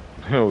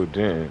 No, it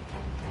didn't.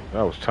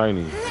 That was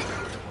tiny. So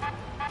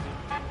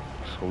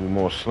we're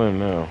more slim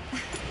now.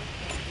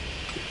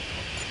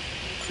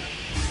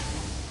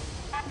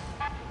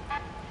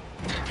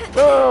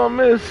 Oh, I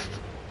missed.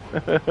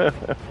 Could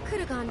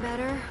have gone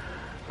better.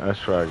 Let's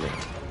try again.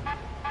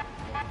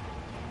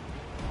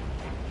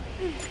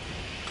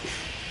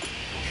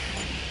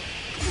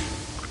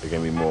 It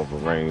gave me more of a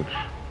range.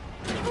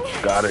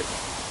 Got it.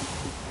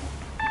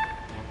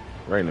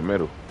 Right in the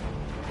middle.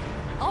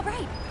 All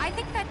right, I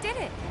think that did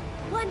it.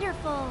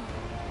 Wonderful.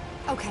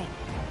 Okay,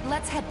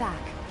 let's head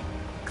back.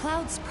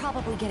 Cloud's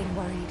probably getting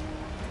worried.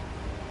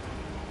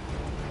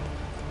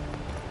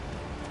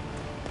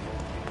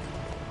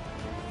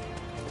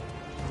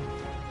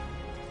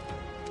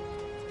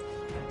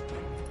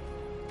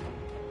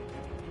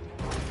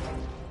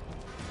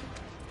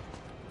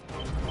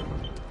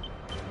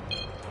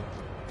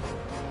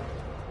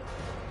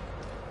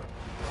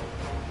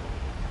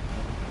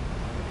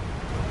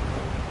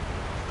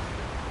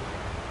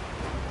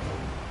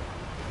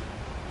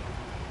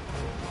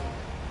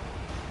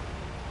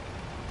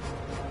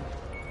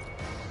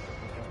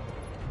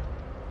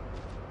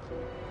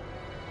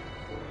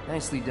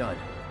 Nicely done.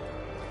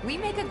 We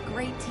make a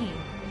great team.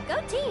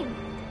 Go team.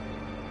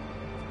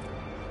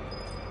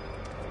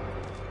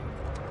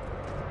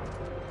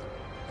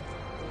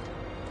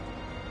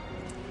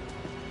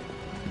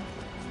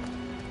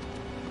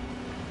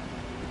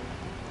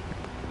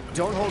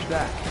 Don't hold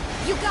back.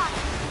 You got it.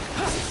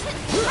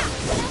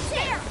 That's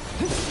there.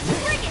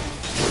 Bring it.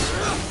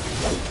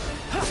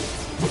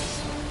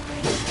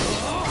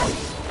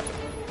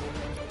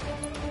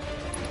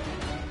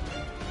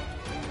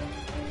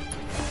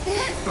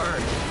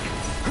 Burn.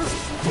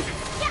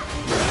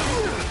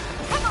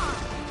 Come on.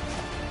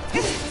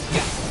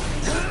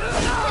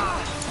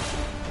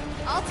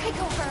 I'll take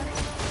over.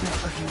 Not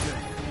looking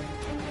good.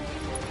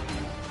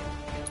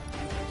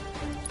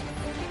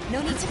 No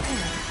need to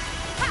panic.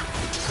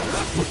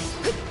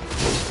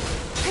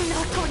 I'm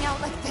not going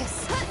out like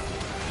this.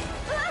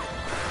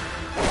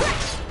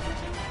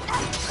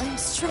 I'm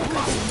stronger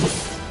than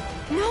this.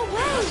 No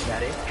way! Is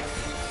that it?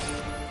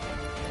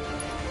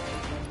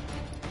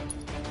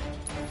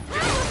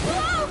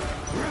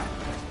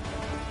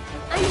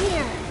 I'm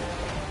here.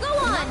 Go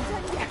on.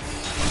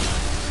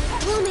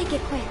 We'll make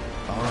it quick.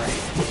 All right.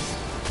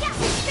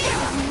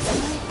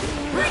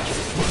 Bring it!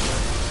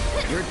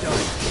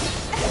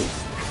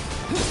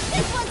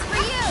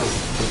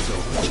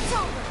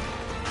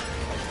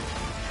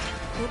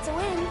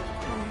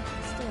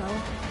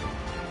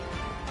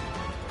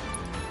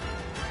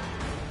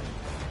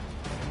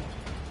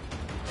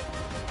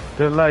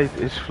 The light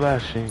is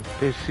flashing.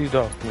 They see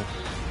darkness.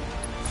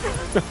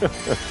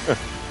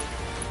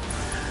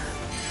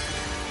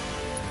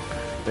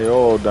 They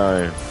all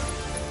dying.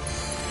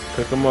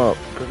 Pick them up.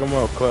 Pick them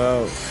up,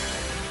 Cloud.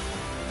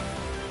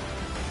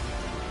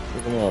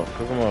 Pick them up.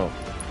 Pick them up.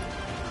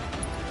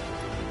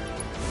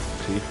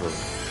 Tifa.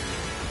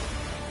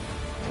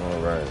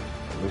 Alright.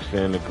 We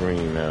stay in the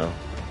green now.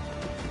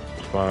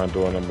 Spawn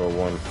door number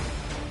 1.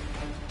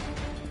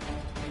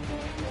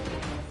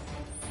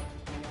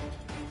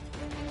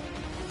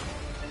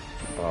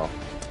 Oh.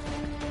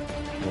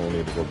 We don't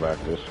need to go back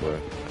this way.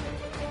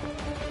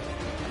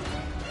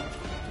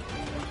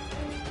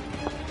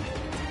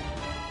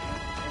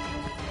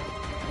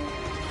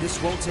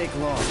 This won't take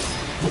long.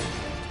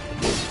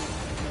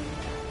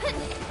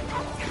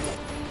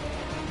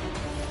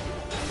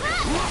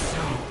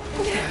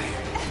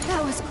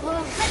 That was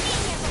close. Let me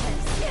handle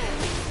this.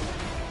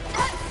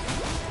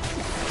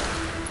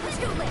 Let's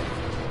go, Link.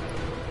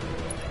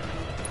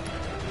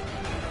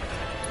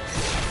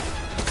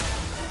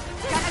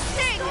 Gotta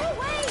sing! Go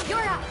away!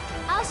 You're up.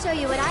 I'll show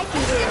you what I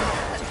can do.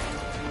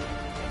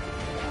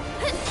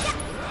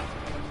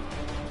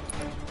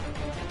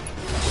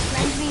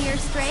 Lend me your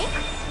strength.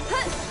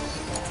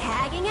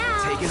 Tagging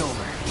out. Take it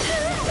over.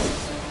 There.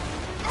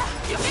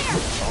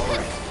 All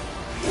right.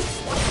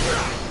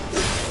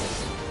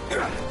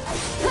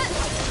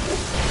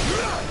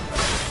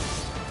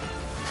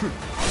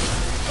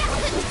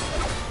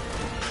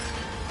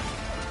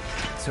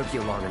 Took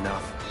you long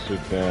enough.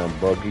 Sit down,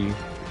 Buggy.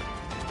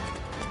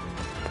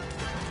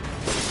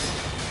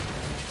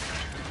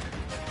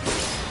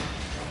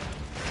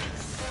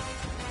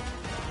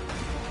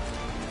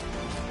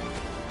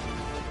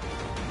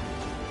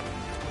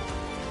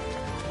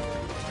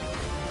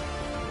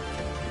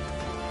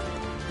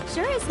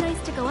 Sure is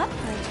nice to go up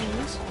for a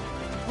change.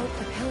 Hope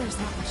the pillar's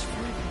not much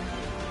further.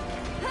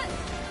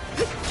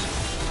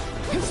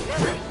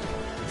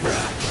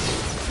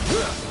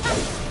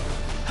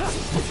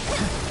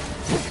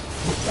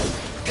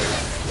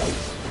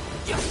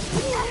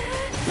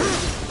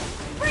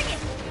 Bring it!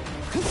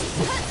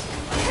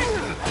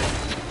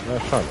 I'm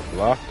not trying to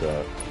block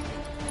that.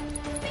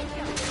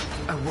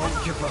 I won't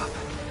give up.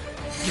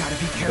 Gotta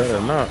be Better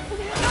careful. not.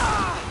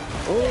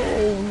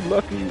 Oh,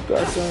 lucky you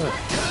got that.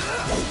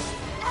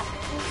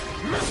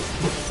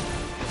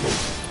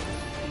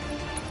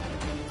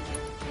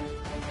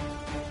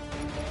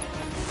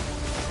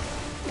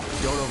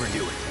 Don't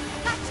overdo it.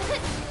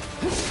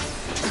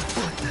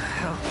 What the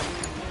hell?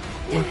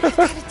 I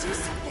gotta do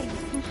something.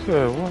 Who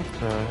said what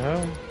the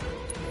hell?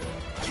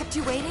 Kept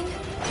you waiting?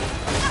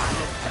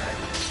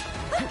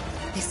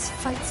 This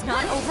fight's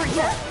not over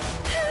yet.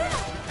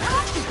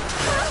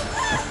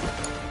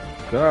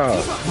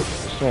 God,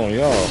 it's on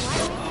y'all.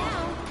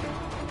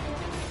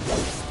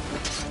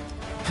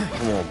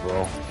 Come on,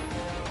 bro.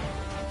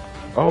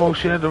 Oh,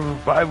 she had the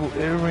revival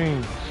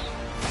earrings.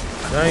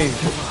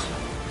 Nice.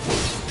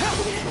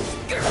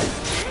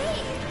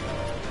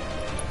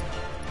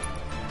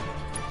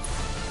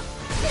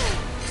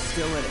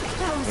 Still in it.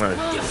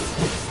 Nice.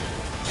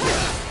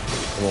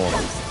 Come on.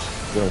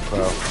 Get him,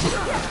 Kyle.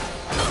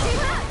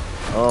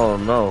 Oh,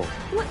 no.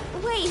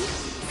 Wait,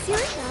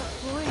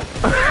 seriously?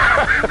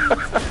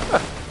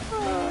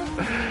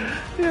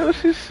 Yeah,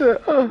 she said,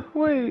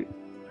 wait.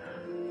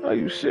 Are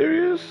you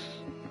serious?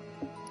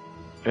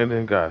 And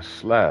then got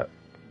slapped.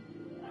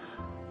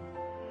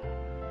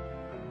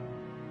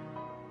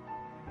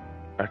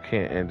 I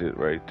can't end it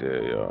right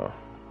there, y'all.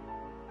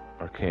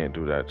 I can't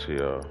do that to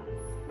y'all.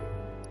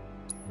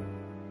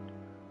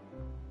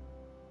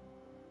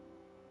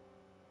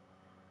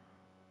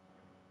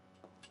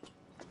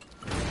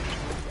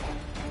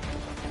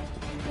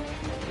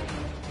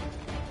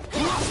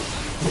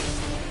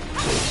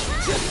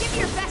 Give me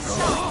your best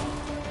shot.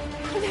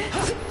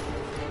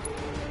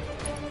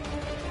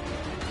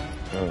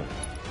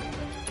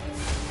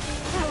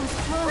 That was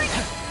close.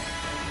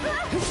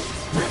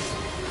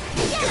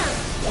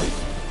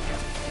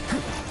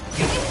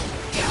 Get him!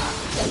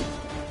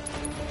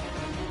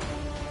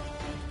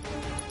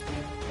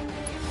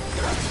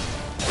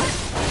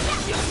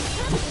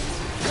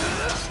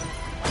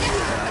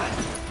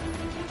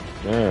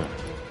 Man.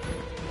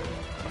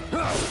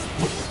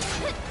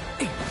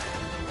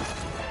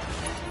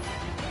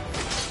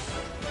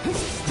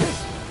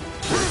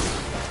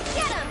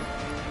 Get him!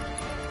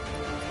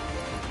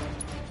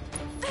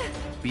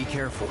 Be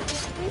careful.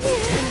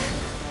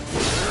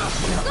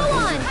 Go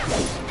on!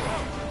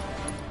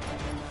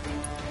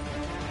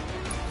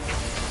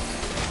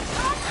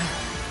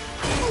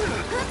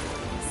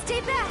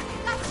 Stay back!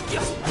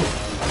 Gotcha.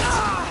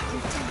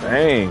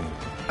 Dang.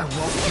 I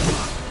won't give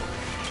up.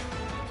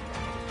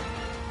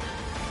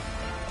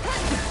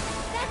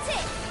 That's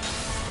it!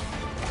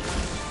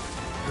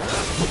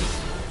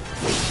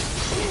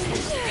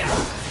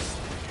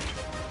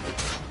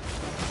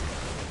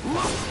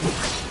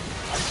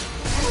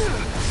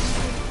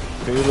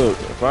 Hey, look,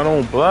 if I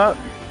don't block,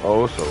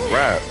 oh, it's a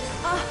wrap.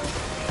 I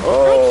can't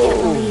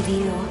Oh, believe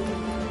you.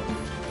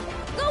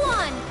 Go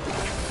on!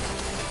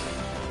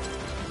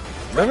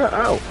 let her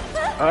out.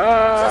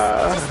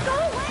 Ah! Just go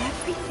away.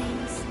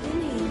 Everything's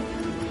spinning.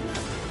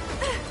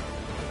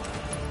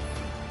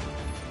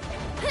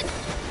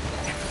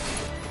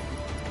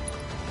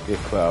 Get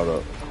Cloud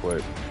up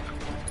quick.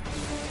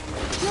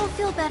 You'll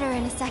feel better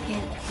in a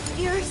second.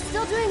 You're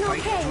still doing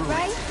okay,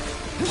 right?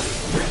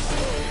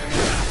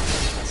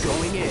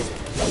 Going in.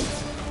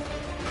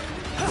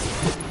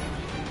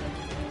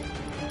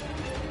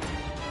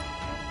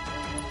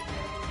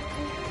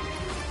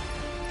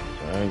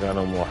 I ain't got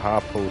no more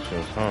high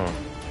potions, huh?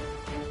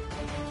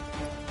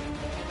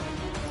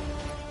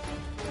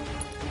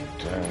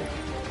 Dang.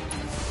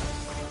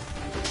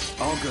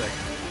 All good.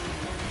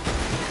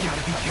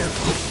 Gotta be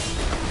careful.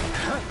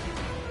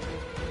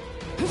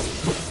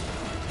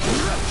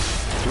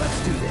 Let's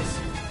do this.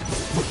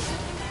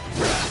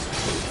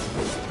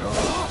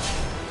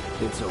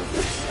 It's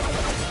over.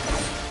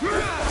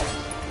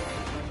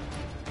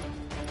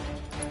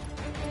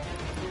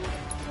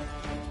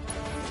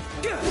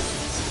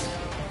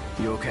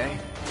 You okay?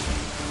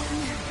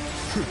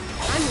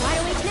 I'm wide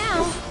awake now.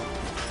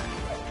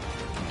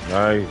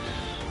 Nice.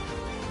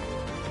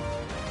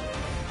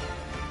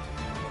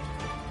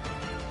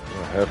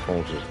 My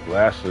headphones just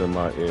blasted in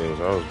my ears.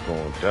 I was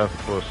going deaf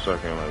for a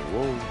second, like,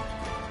 whoa.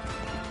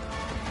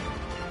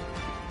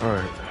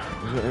 Alright,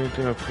 is there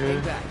anything up Hang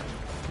here? back.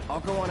 I'll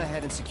go on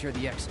ahead and secure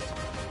the exit.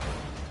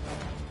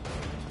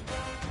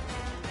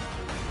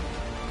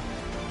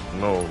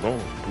 No,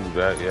 don't do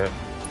that yet.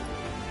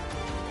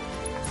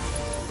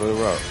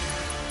 Clear up.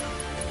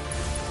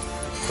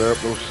 Clear up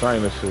those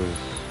sinuses.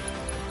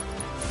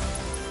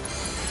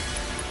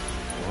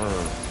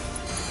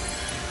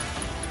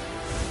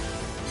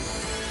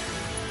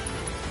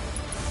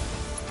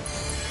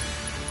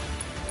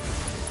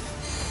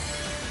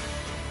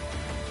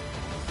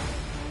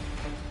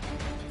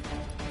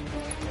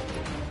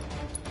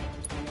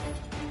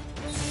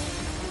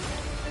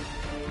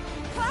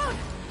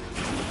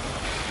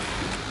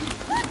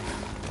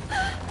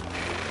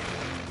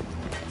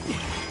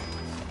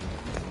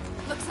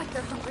 Looks like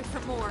they're hungry for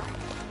more.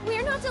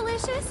 We're not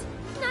delicious.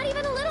 Not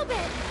even a little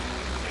bit.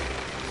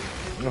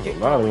 There's a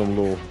lot of them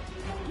little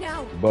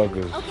Now.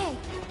 buggers. Okay.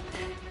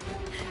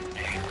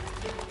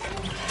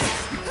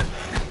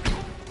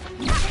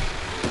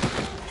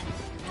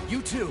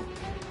 You too.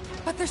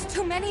 But there's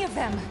too many of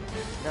them.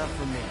 Not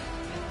for me.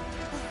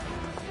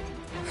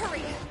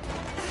 Hurry.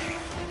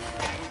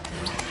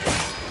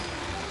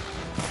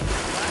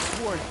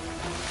 Last warning.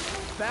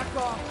 Back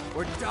off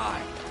or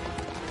die.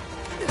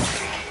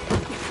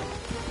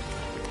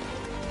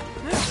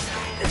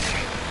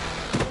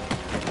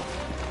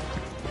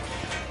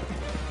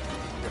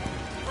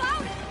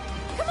 Cloud!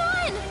 Come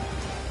on!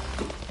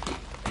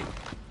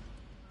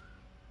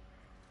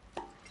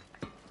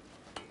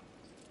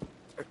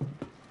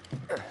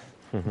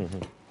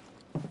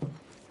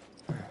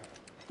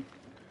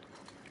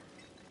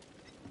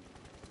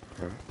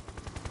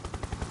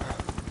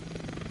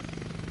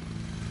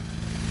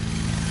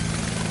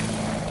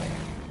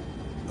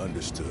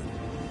 Understood.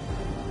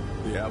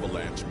 The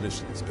Avalanche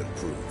mission's been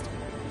approved.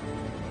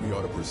 We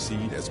ought to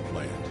proceed as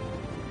planned.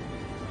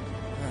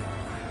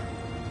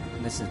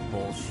 This is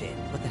bullshit.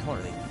 What the hell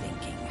are they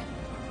thinking?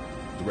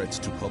 Threats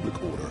to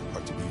public order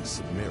are to be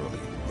summarily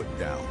put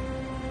down.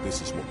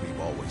 This is what we've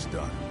always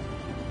done.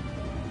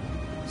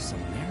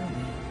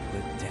 Summarily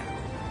put down.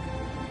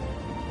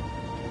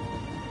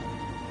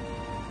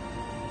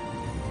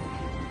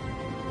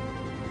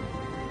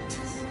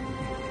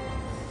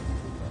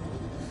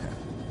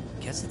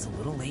 Guess it's a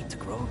little late to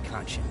grow a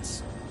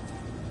conscience.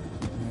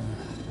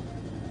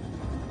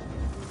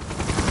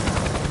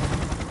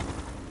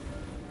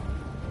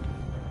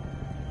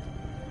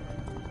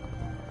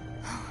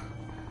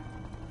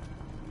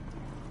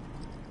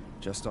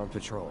 Just on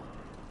patrol.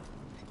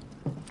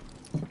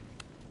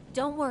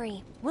 Don't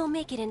worry. We'll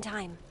make it in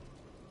time.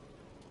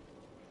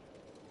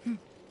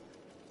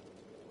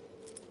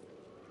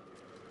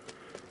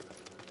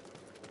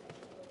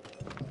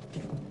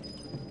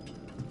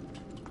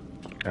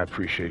 I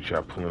appreciate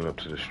y'all pulling up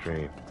to the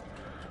stream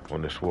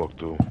on this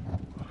walkthrough.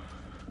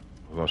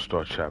 We're gonna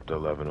start chapter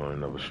 11 on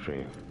another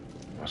stream.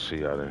 I'll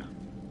see y'all then.